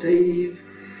dort Tev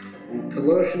und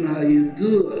Peloschen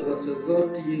ha-Yudu, was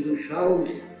sagt die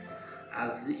Yerushalmi,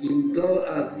 als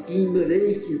ihm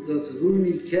reich ist, dass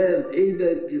Rumi käm,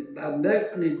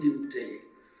 bemerkt nicht im Tev,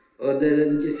 oder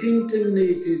ein Gefinden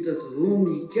nicht, dass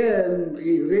Rumi käm,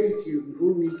 reich ist,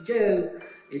 Rumi käm,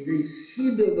 die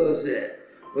Sibelose,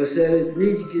 was hat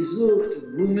nicht gesucht,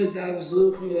 wo man darf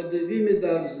suchen oder wie man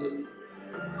darf suchen.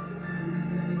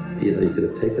 You know, you could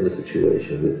have taken a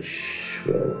situation which,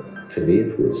 well, to me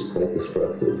it was quite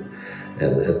destructive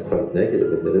and quite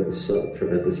negative, and that it was some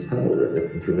tremendous power and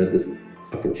a tremendous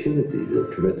opportunity, a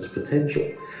tremendous potential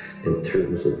in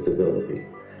terms of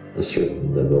developing a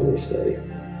certain level of study.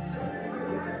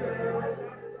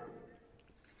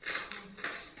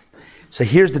 So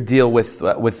here's the deal with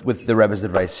the Rebbe's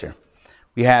advice here.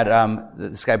 We had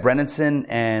this guy Brennanson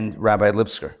and Rabbi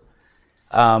Lipsker.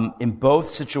 In both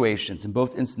situations, in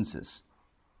both instances,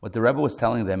 what the Rebbe was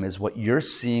telling them is what you're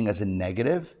seeing as a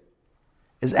negative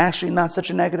is actually not such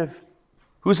a negative.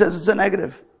 Who says it's a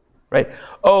negative? Right?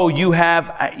 Oh, you have,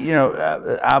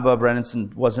 Abba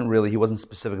Brennanson he wasn't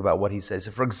specific about what he says.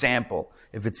 So for example,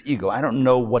 if it's ego, I don't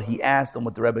know what he asked and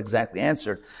what the Rebbe exactly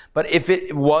answered. But if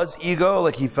it was ego,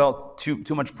 like he felt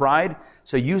too much pride,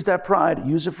 so use that pride,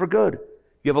 use it for good.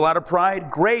 You have a lot of pride,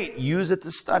 great, use it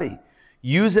to study.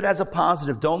 Use it as a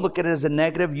positive. Don't look at it as a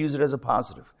negative. Use it as a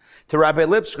positive. To Rabbi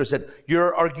Lipsker said,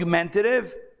 you're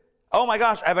argumentative. Oh my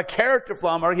gosh, I have a character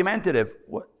flaw. I'm argumentative.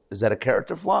 What? Is that a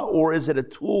character flaw? Or is it a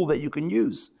tool that you can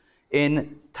use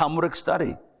in Talmudic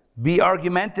study? Be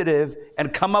argumentative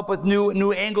and come up with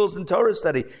new angles in Torah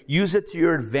study. Use it to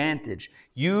your advantage.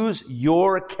 Use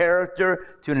your character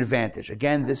to an advantage.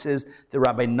 Again, this is the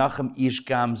Rabbi Nachum Ish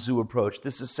Gam Zu approach.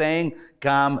 This is saying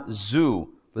Gam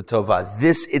Zu. L'tova.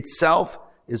 This itself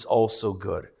is also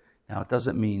good. Now, it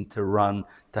doesn't mean to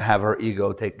have our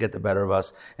ego get the better of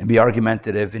us and be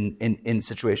argumentative in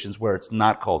situations where it's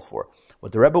not called for.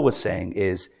 What the Rebbe was saying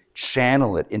is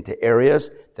channel it into areas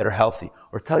that are healthy.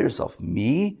 Or tell yourself,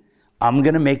 I'm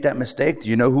going to make that mistake. Do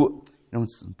you know who? When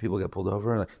some people get pulled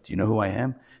over, like, do you know who I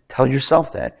am? Tell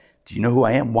yourself that. Do you know who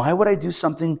I am? Why would I do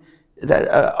something that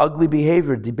ugly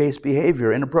behavior, debased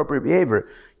behavior, inappropriate behavior?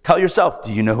 Tell yourself,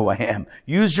 do you know who I am?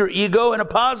 Use your ego in a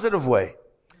positive way.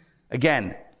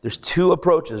 Again, there's two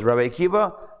approaches, Rabbi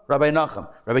Akiva, Rabbi Nachum.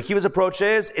 Rabbi Akiva's approach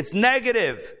is, it's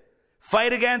negative.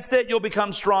 Fight against it, you'll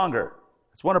become stronger.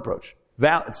 That's one approach.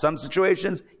 In some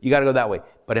situations, you got to go that way.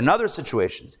 But in other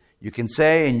situations, you can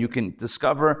say and you can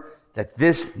discover that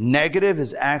this negative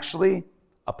is actually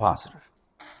a positive.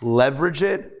 Leverage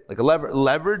it,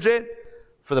 leverage it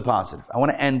for the positive. I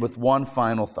want to end with one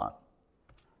final thought.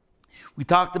 We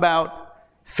talked about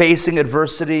facing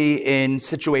adversity in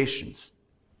situations,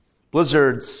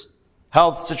 blizzards,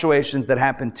 health situations that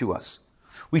happen to us.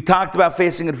 We talked about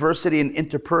facing adversity in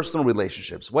interpersonal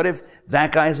relationships. What if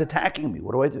that guy is attacking me?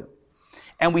 What do I do?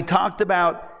 And we talked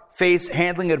about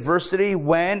handling adversity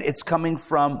when it's coming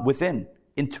from within.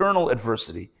 Internal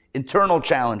adversity, internal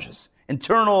challenges,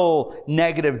 internal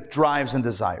negative drives and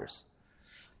desires.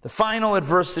 The final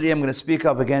adversity I'm going to speak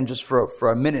of again just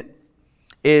for a minute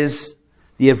is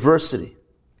the adversity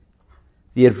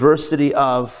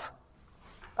of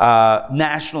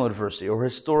national adversity or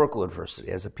historical adversity.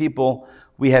 As a people,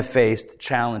 we have faced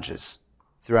challenges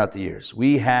throughout the years.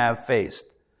 We have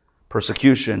faced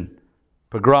persecution,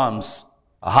 pogroms,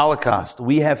 a Holocaust.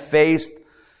 We have faced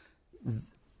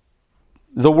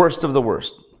the worst of the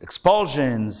worst.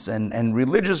 Expulsions and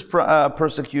religious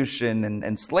persecution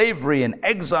and slavery and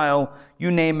exile,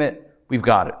 you name it, we've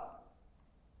got it.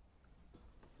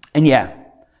 And yeah,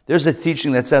 there's a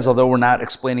teaching that says, although we're not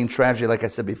explaining tragedy like I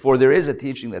said before, there is a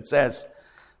teaching that says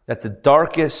that the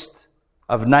darkest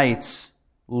of nights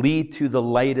lead to the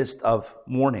lightest of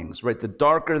mornings, right? The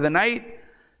darker the night,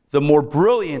 the more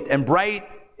brilliant and bright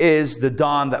is the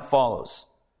dawn that follows.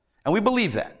 And we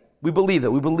believe that. We believe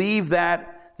that. We believe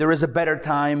that there is a better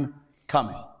time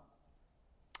coming.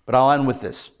 But I'll end with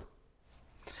this.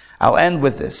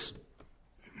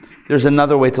 There's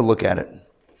another way to look at it.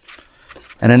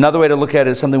 And another way to look at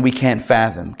it is something we can't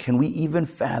fathom. Can we even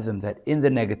fathom that in the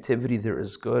negativity there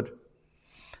is good?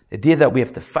 The idea that we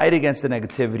have to fight against the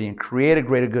negativity and create a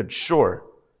greater good, sure.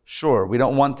 We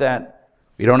don't want that.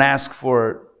 We don't ask for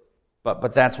it.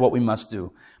 But that's what we must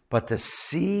do. But to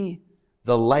see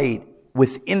the light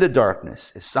within the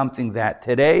darkness is something that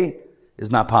today is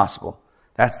not possible.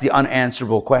 That's the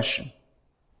unanswerable question.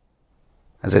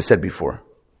 As I said before,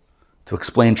 to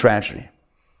explain tragedy.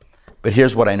 But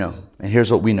here's what I know, and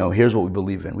here's what we know, here's what we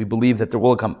believe in. We believe that there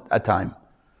will come a time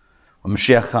when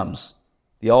Mashiach comes,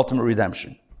 the ultimate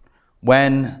redemption,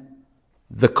 when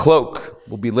the cloak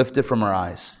will be lifted from our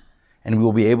eyes, and we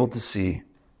will be able to see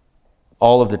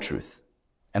all of the truth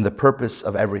and the purpose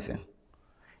of everything.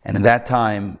 And in that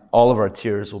time, all of our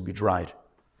tears will be dried,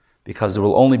 because there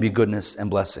will only be goodness and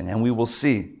blessing. And we will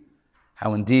see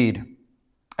how indeed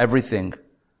everything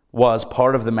was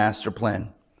part of the master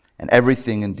plan. And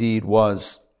everything indeed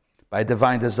was by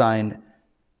divine design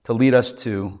to lead us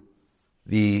to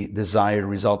the desired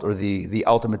result or the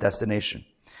ultimate destination.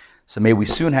 So may we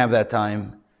soon have that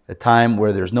time, a time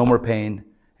where there's no more pain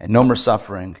and no more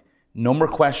suffering, no more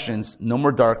questions, no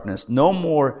more darkness, no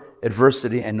more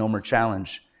adversity, and no more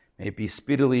challenge. May it be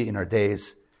speedily in our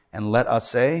days. And let us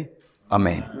say,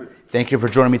 Amen. Thank you for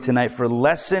joining me tonight for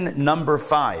lesson number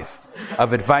 5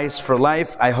 of Advice for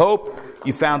Life. I hope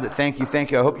you found it. Thank you.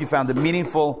 I hope you found it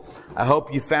meaningful. I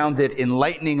hope you found it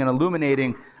enlightening and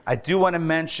illuminating. I do want to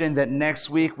mention that next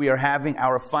week we are having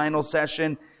our final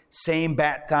session, same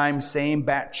bat time, same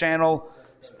bat channel.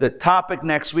 The topic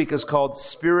next week is called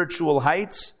Spiritual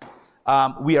Heights.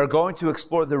 We are going to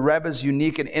explore the Rebbe's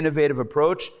unique and innovative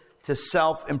approach to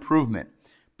self-improvement,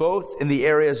 both in the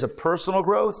areas of personal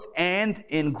growth and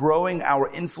in growing our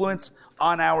influence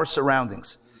on our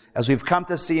surroundings. As we've come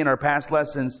to see in our past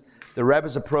lessons, the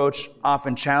Rebbe's approach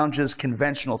often challenges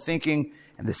conventional thinking,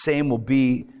 and the same will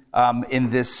be in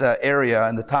this area,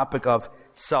 in the topic of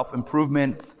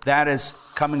self-improvement. That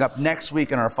is coming up next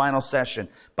week in our final session.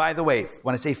 By the way,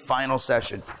 when I say final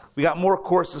session, we got more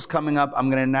courses coming up. I'm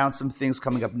going to announce some things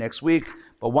coming up next week.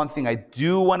 But one thing I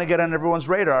do want to get on everyone's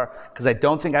radar, because I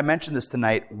don't think I mentioned this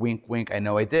tonight, wink, wink, I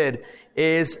know I did,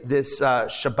 is this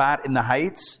Shabbat in the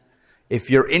Heights. If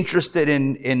you're interested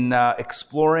in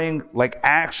exploring, like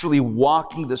actually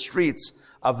walking the streets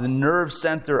of the nerve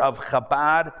center of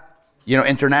Chabad,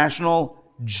 International,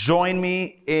 join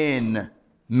me in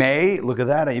May. Look at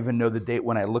that. I even know the date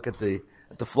when I look at the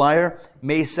flyer.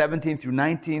 May 17th through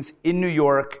 19th in New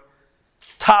York.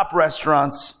 Top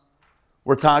restaurants.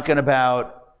 We're talking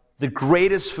about the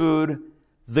greatest food,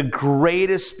 the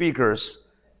greatest speakers,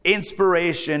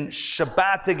 inspiration,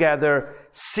 Shabbat together,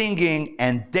 singing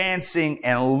and dancing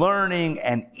and learning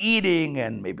and eating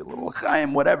and maybe a little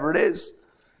chaim, whatever it is,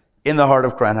 in the heart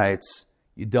of Crown Heights.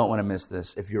 You don't want to miss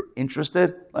this. If you're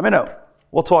interested, let me know.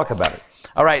 We'll talk about it.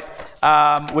 All right.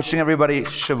 Wishing everybody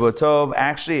Shavuot Tov.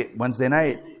 Actually, Wednesday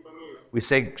night, we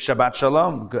say Shabbat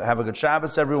Shalom. Have a good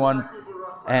Shabbos, everyone.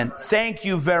 And thank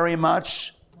you very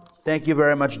much. Thank you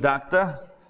very much, Doctor.